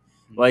opinion.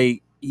 Mm-hmm.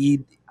 Like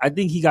I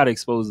think he got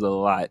exposed a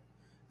lot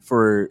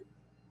for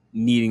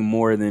needing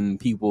more than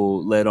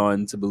people led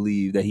on to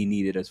believe that he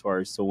needed as far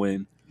as to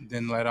win.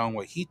 Then led on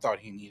what he thought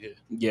he needed.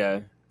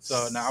 Yeah.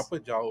 So now I'll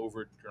put Ja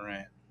over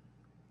Durant.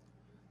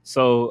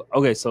 So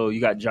okay, so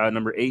you got Ja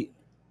number 8.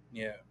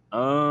 Yeah.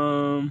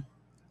 I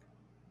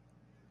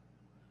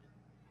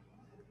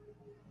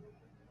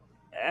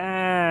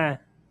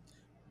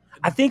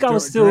think I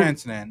was still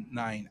Durant's 9.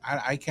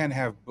 I can't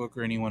have Book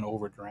or anyone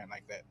over Durant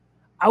like that.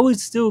 I would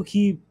still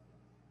keep.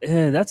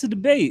 That's a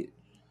debate.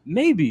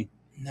 Maybe.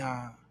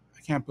 Nah,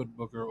 I can't put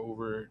Booker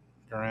over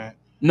Durant.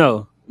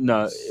 No.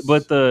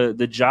 But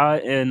the Ja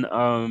and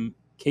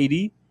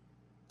KD,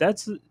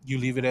 that's you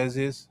leave it as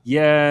is.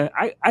 Yeah,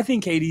 I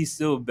think KD's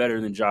still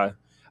better than Ja.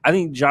 I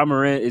think Ja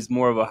Morant is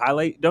more of a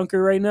highlight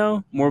dunker right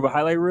now, more of a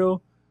highlight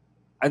reel.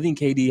 I think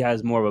KD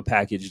has more of a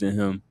package than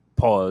him.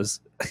 Pause.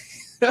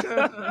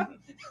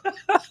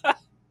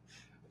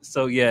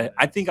 So yeah,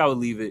 I think I would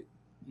leave it.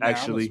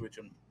 Actually,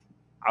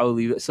 I would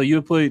leave it. So you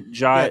would put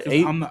Ja at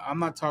 8. I'm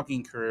not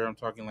talking career. I'm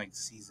talking like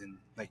season.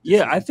 Like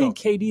yeah, I think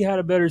KD had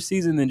a better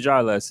season than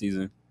Ja last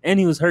season, and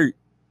he was hurt.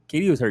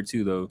 KD was hurt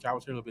too, though. Ja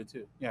was hurt a little bit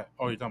too. Yeah.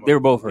 Oh, you're talking about. They were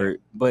both hurt,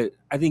 but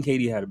I think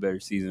KD had a better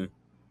season.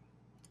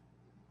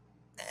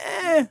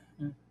 I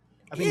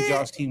think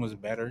Ja's team was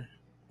better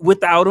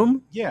without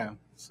him. Yeah,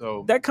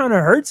 so that kind of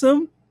hurts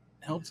him.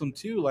 Helps him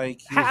too. Like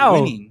he was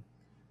winning.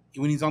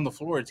 When he's on the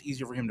floor, it's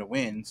easier for him to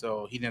win.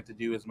 So he didn't have to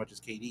do as much as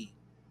KD.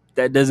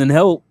 That doesn't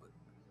help.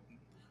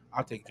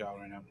 I'll take Ja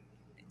right now.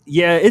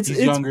 Yeah, it's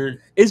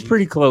younger. It's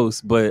pretty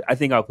close, but I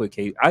think I'll put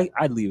KD.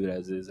 I'd leave it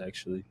as is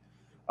actually.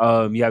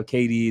 You have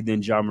KD,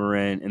 then Ja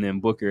Morant, and then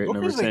Booker at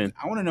number 10.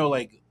 I want to know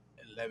 11,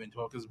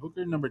 12 because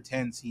Booker number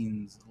 10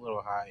 seems a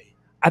little high.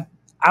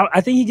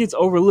 I think he gets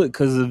overlooked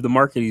because of the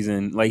market he's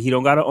in. Like he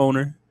don't got an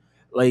owner.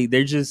 Like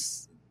they're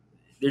just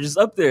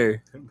up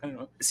there.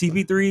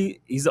 CP3,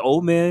 he's an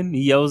old man.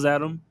 He yells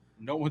at him.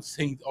 No one's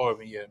saying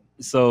yeah.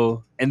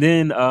 So and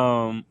then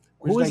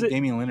where's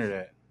Damian Lillard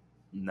at?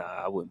 Nah,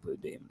 I wouldn't put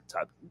Damian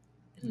top.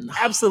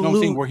 Absolutely. No,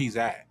 I'm saying where he's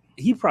at.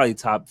 He probably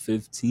top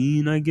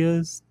 15, I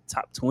guess.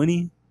 Top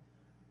 20.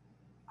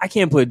 I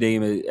can't put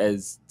Dame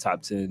as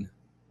top 10.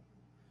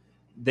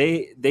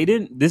 They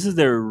didn't. This is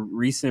their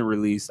recent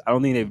release. I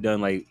don't think they've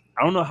done I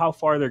don't know how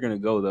far they're gonna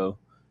go though.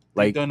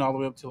 They've done all the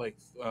way up to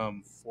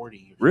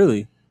 40.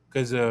 Really?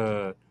 Because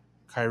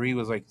Kyrie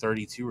was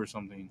 32 or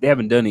something. They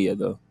haven't done it yet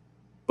though.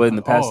 But in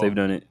the past they've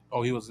done it.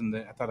 Oh, he was in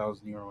the. I thought that was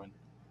the newer one.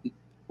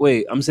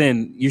 Wait,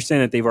 you're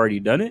saying that they've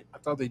already done it? I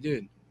thought they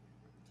did.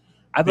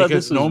 I thought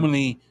because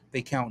normally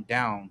they count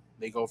down.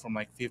 They go from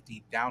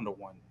 50 down to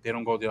 1. They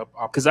don't go the up.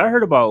 Because I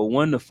heard about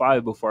 1 to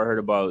 5 before I heard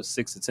about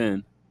 6 to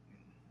 10.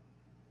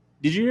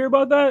 Did you hear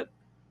about that?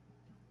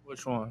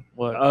 Which one?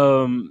 What?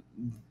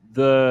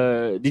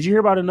 Did you hear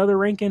about another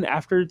ranking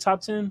after top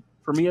 10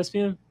 from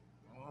ESPN?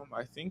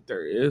 I think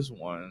there is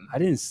one. I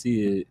didn't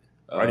see it.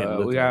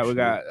 We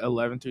got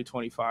 11 through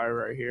 25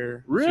 right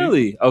here.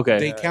 Really? Okay.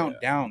 They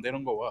count down. They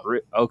don't go up.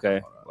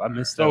 Okay. I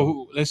missed that.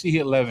 So let's see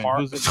 11.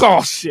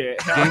 Oh shit.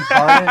 James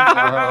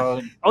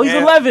Harden. He's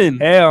 11.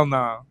 Hell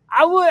no.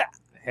 I would.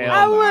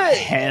 Hell no.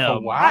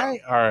 Kawhi?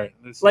 All right.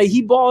 Like,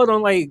 he balled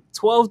on like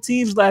 12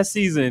 teams last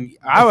season.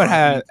 I would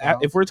have,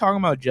 if we're talking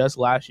about just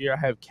last year, I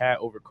have Cat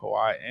over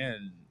Kawhi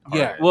and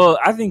Harden. Well,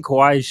 I think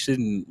Kawhi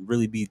shouldn't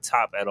really be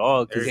top at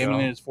all. Because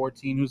Damian is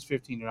 14. Who's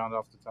 15 to round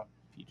off the top?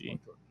 PG.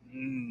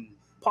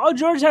 Paul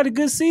George had a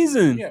good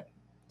season. Yeah.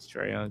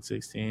 Trae Young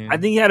 16. I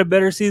think he had a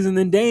better season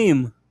than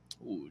Dame.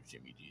 Ooh,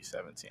 Jimmy G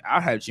 17.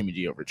 I'd have Jimmy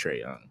G over Trae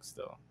Young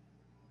still.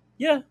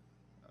 Yeah.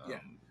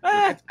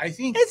 I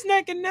think it's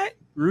neck and neck.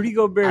 Rudy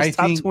Gobert's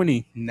top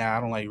 20. Nah, I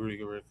don't like Rudy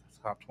Gobert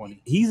top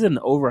 20. He's an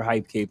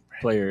overhyped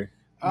player.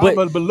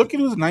 But look at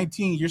who's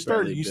 19. You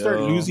start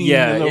losing.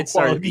 It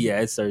starts.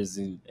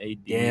 Damn.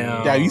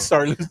 Yeah, you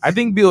start losing. I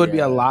think Bill would be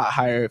a lot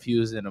higher if he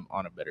was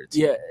on a better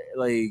team. Yeah,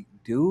 like,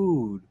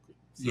 dude.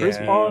 Chris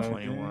Paul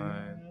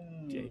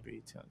 21.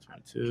 JB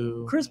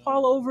 22. Chris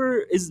Paul over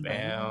is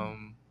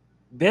Bam.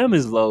 Bam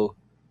is low.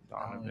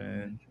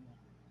 Donovan.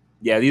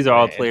 Yeah, these are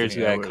all players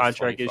who had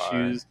contract 25.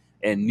 issues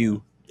and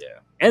new. Yeah.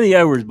 Anthony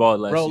Edwards balled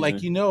last Bro,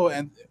 season. like,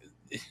 and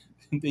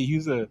they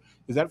use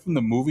is that from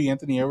the movie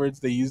Anthony Edwards?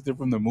 They used it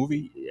from the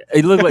movie.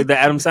 It looked like the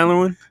Adam Sandler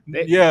one.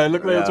 Yeah, it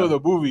looked like it's from the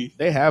movie.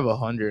 They have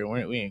 100.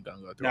 We ain't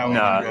gonna go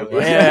through.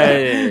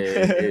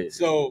 Yeah.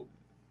 So,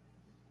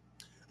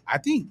 I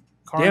think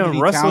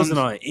Russ wasn't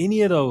on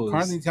any of those.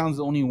 Karl-Anthony Towns is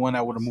the only one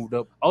I would have moved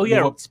up. Oh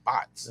yeah, up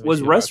spots.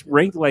 Was Russ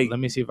ranked like? Let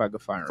me see if I can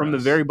find from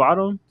Russ. the very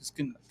bottom. Just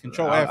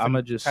Control F. I'm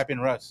gonna just type in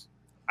Russ.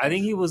 I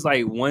think he was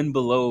like one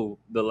below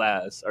the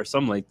last or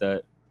something like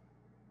that.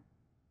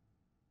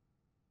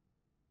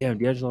 Damn,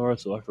 D'Angelo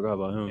Russell. I forgot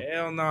about him.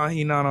 Hell no,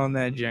 he not on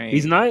that James.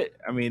 He's not.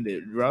 I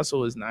mean,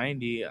 Russell is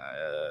 90.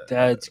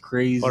 That's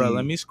crazy. Hold on,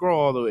 let me scroll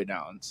all the way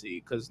down and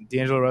see because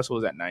D'Angelo Russell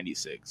was at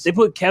 96. They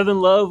put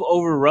Kevin Love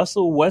over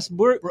Russell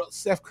Westbrook. Bro,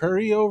 Steph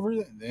Curry over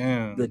there.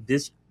 Damn.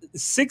 The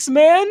six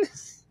man.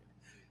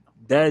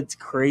 That's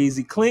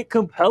crazy. Clint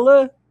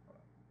Capella,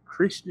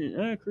 Christian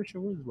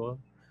Woodball.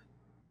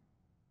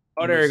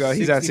 Oh, there you go.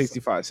 He's at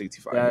 65.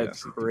 65.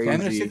 That's yeah. crazy.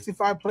 And there's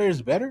 65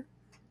 players better.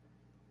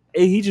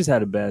 Hey, he just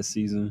had a bad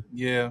season.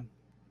 Yeah,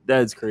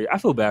 that's crazy. I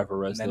feel bad for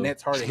Russ. That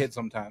net's hard to hit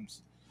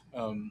sometimes.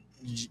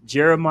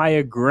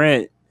 Jeremiah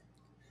Grant,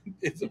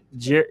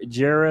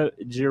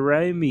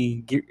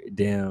 Jeremy.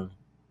 Damn,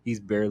 he's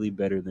barely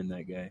better than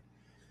that guy.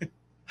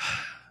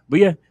 But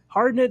yeah,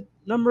 Harden at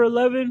number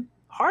 11.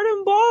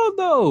 Harden ball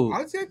though.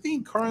 Honestly, I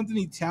think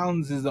Karl-Anthony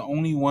Towns is the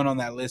only one on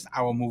that list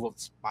I will move up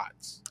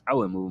spots. I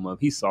wouldn't move him up.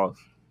 He's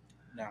soft.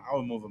 No, I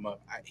would move him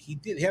up. He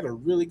had a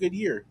really good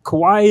year.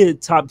 Kawhi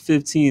at top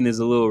 15 is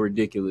a little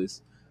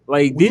ridiculous.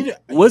 Like,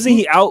 wasn't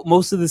he out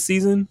most of the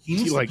season?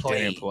 He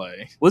didn't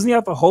play. Wasn't he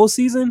out the whole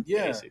season?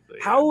 Yeah. Basically,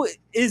 yeah. How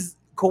is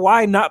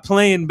Kawhi not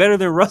playing better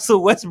than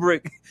Russell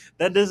Westbrook?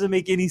 That doesn't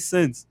make any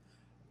sense.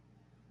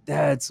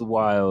 That's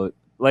wild.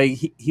 Like,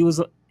 he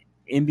was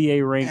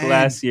NBA ranked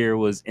last year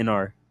was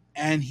NR.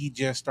 And he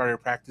just started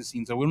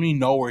practicing, so we don't even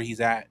know where he's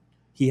at.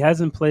 He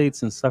hasn't played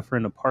since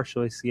suffering a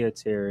partial ACL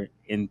tear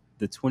in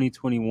the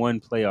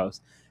 2021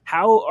 playoffs.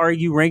 How are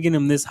you ranking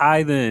him this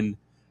high then?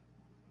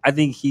 I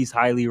think he's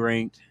highly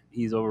ranked.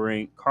 He's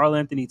overranked.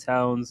 Karl-Anthony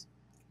Towns,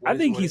 I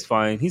think he's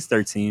fine. He's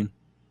 13.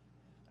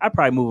 I'd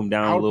probably move him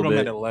down a little bit. I would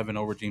put him at 11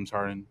 over James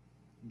Harden.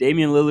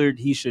 Damian Lillard,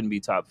 he shouldn't be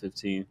top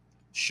 15.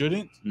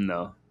 Shouldn't?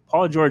 No.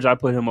 Paul George, I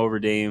put him over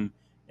Dame,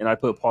 and I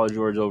put Paul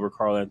George over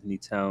Karl-Anthony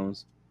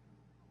Towns.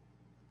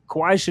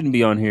 Kawhi shouldn't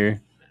be on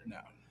here. No.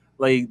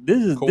 Like,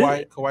 this is...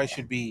 Kawhi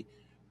should be...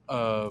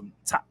 top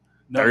 30.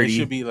 No, it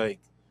should be like...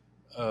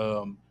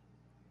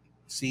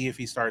 see if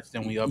he starts,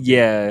 then we up.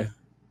 Yeah,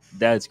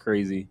 that's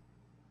crazy.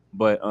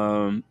 But,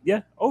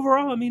 yeah,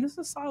 overall, I mean, it's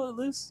a solid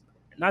list.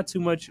 Not too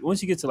much.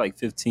 Once you get to, like,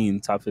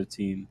 15, top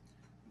 15...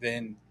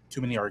 then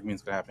too many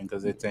arguments could happen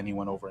because it's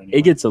anyone over anyone.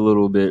 It gets a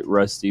little bit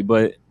rusty,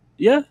 but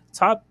yeah,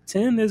 top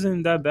 10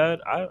 isn't that bad.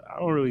 I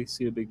don't really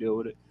see a big deal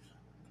with it.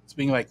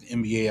 Speaking like the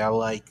NBA, I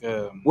like.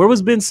 Where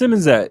was Ben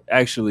Simmons at?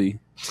 Actually,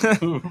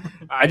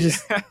 I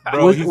just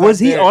Bro, was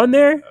he on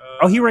there?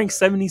 Oh, he ranked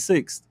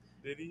 76th.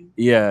 Did he?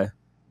 Yeah.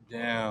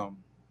 Damn.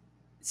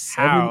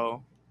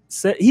 How?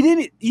 He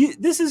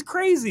didn't. This is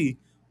crazy.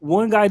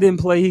 One guy didn't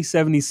play. He's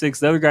 76.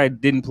 The other guy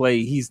didn't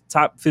play. He's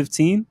top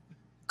 15.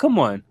 Come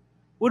on,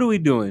 what are we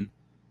doing?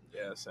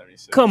 Yeah,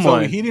 76. Come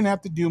on. He didn't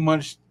have to do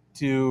much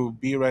to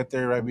be right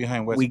there, right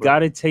behind Westbrook. We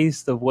got a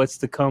taste of what's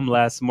to come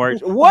last March.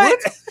 What?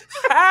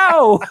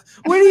 How?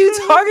 What are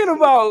you talking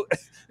about?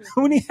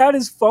 When he had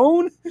his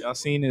phone? Y'all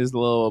seen his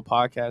little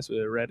podcast with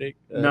Redick?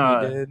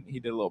 Nah. He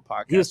did a little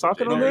podcast. He was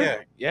talking on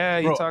there? Yeah,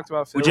 he talked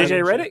about with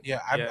JJ Redick? Yeah,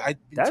 I've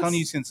been telling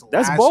you since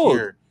that's last bold.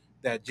 year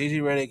that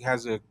JJ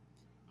Redick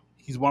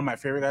he's one of my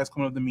favorite guys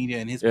coming up the media,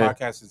 and his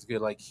podcast is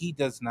good. Like, he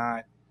does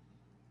not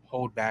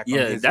hold back.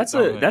 Yeah,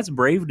 that's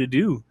brave to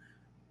do.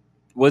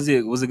 Was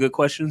it good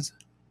questions?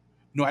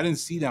 No, I didn't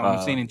see that one.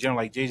 I'm saying in general,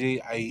 like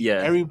JJ,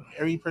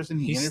 every person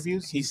he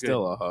interviews, he's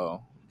still a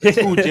hoe. Who,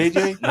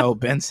 JJ? No,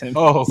 Benson.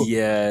 Oh,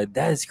 yeah,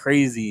 that's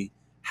crazy.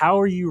 How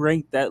are you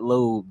ranked that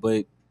low?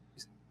 But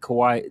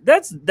Kawhi,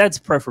 that's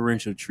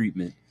preferential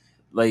treatment.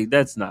 Like,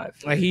 that's not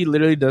fair. Like, he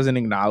literally doesn't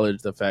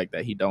acknowledge the fact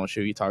that he don't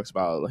shoot. He talks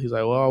about, he's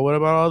like, well, what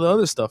about all the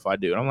other stuff I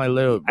do? And I'm like,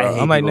 little bro,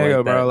 I'm like,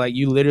 nigga, bro, like,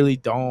 you literally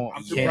don't.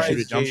 You can't shoot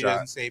a jump shot.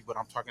 Doesn't say, but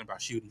I'm talking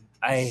about shooting.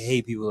 I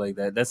hate people like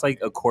that. That's like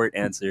a court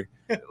answer.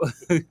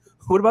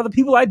 What about the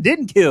people I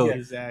didn't kill? Yeah,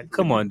 exactly.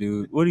 Come on,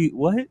 dude. What?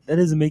 That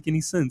doesn't make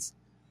any sense.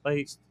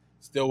 Like,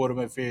 still one of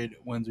my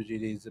favorite ones with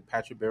JD is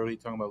Patrick Beverly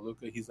talking about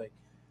Luka. He's like,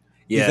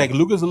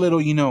 Luka's a little,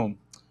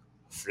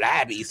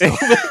 flabby. So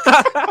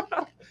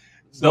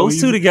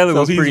those two together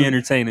was pretty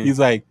entertaining. He's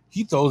like,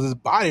 he throws his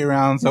body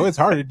around, so it's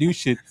hard to do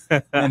shit.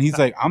 And he's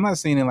like, I'm not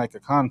saying it like a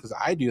con because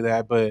I do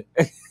that, but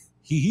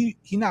he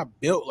not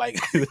built like.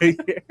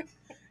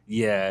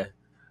 Yeah.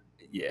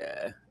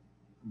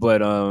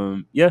 But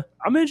yeah,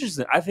 I'm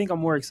interested. I think I'm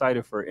more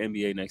excited for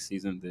NBA next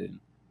season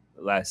than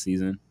last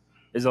season.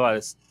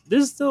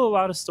 There's still a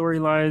lot of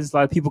storylines, a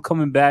lot of people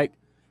coming back,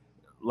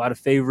 a lot of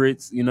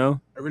favorites. I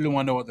really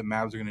want to know what the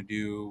Mavs are gonna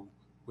do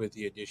with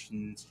the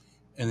additions,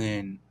 and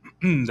then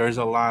there's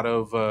a lot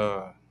of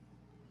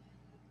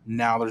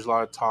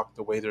talk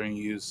the way they're gonna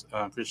use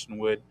Christian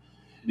Wood.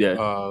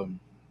 Yeah.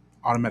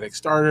 Automatic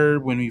starter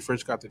when we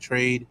first got the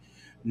trade.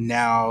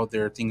 Now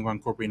they're thinking about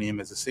incorporating him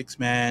as a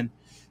 6-man.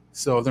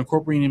 So if they're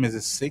incorporating him as a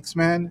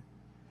 6-man,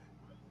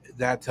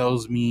 that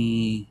tells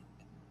me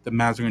the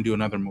Mavs are going to do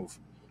another move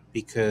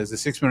because the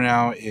 6-man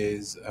now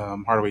is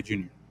Hardaway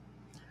Jr.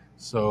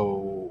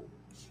 So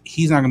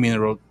he's not going to be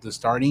in the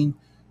starting.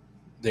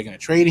 They're going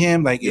to trade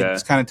him. Like, it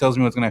just kind of tells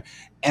me what's going to.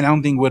 And I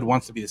don't think Wood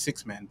wants to be the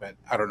 6-man, but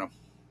I don't know.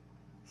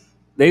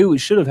 They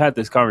should have had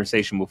this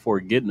conversation before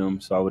getting him,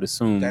 so I would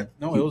assume it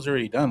was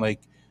already done. Like,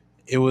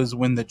 it was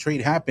when the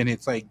trade happened.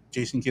 It's like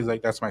Jason Kidd's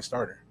like, that's my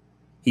starter.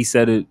 He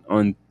said it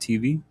on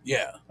TV?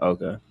 Yeah.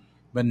 Okay.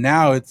 But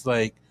now it's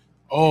like,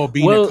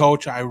 being a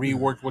coach, I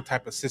reworked what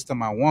type of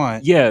system I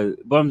want. Yeah,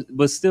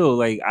 but still,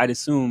 like, I'd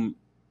assume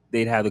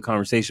they'd have the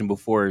conversation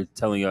before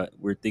telling you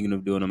we're thinking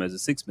of doing him as a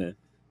 6-man.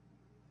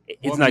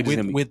 It's not just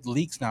him. With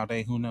leaks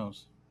nowadays, who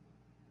knows?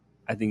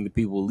 I think the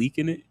people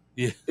leaking it.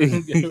 Yeah.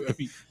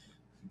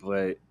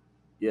 But,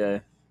 yeah,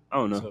 I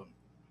don't know. So,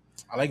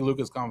 I like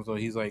Luka's comments, though.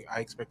 He's like, I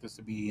expect us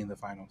to be in the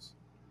finals.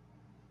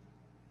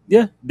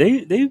 Yeah,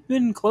 they've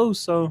been close,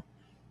 so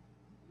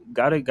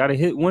gotta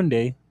hit one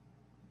day.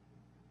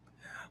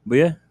 But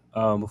yeah,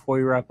 before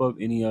we wrap up,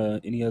 any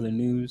other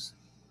news?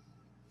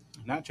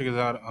 Now check us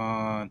out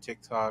on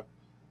TikTok.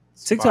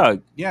 TikTok,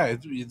 yeah,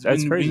 it's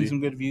that's been crazy. Bringing some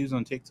good views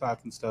on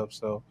TikTok and stuff.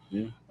 So,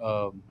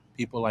 yeah.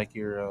 People like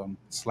your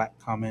Slack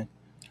comment.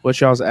 What's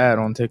y'all's ad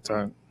on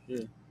TikTok?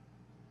 Yeah,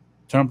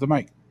 turn up the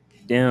mic.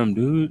 Damn,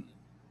 dude,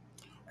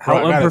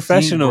 how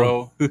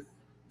unprofessional, bro.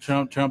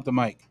 Turn up the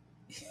mic.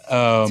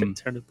 Turn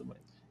up the mic.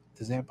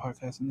 Does that have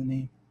podcast in the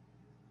name?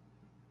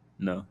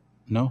 No.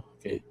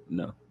 Okay.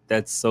 No.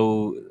 That's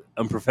so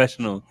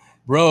unprofessional,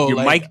 bro.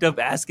 You're mic'd up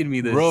asking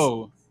me this,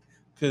 bro.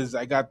 Because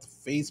I got the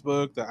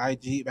Facebook, the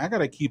IG. I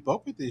gotta keep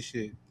up with this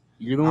shit.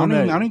 You're the one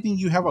I don't think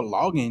you have a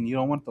login. You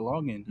don't want the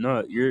login.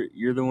 No,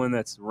 you're the one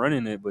that's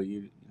running it, but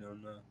you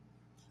don't know.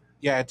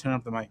 Yeah, I turn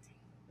up the mic.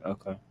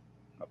 Okay,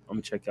 I'm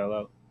gonna check y'all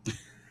out.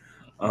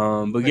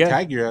 But yeah,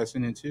 tag your ass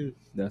in it too.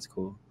 That's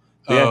cool.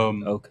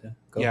 Okay.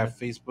 Go ahead.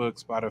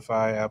 Facebook,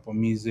 Spotify, Apple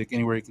Music,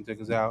 anywhere you can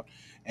check us out,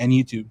 and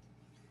YouTube.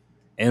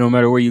 And no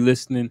matter where you're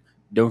listening,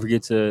 don't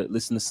forget to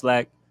listen to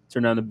Slack,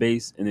 turn down the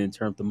bass, and then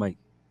turn up the mic.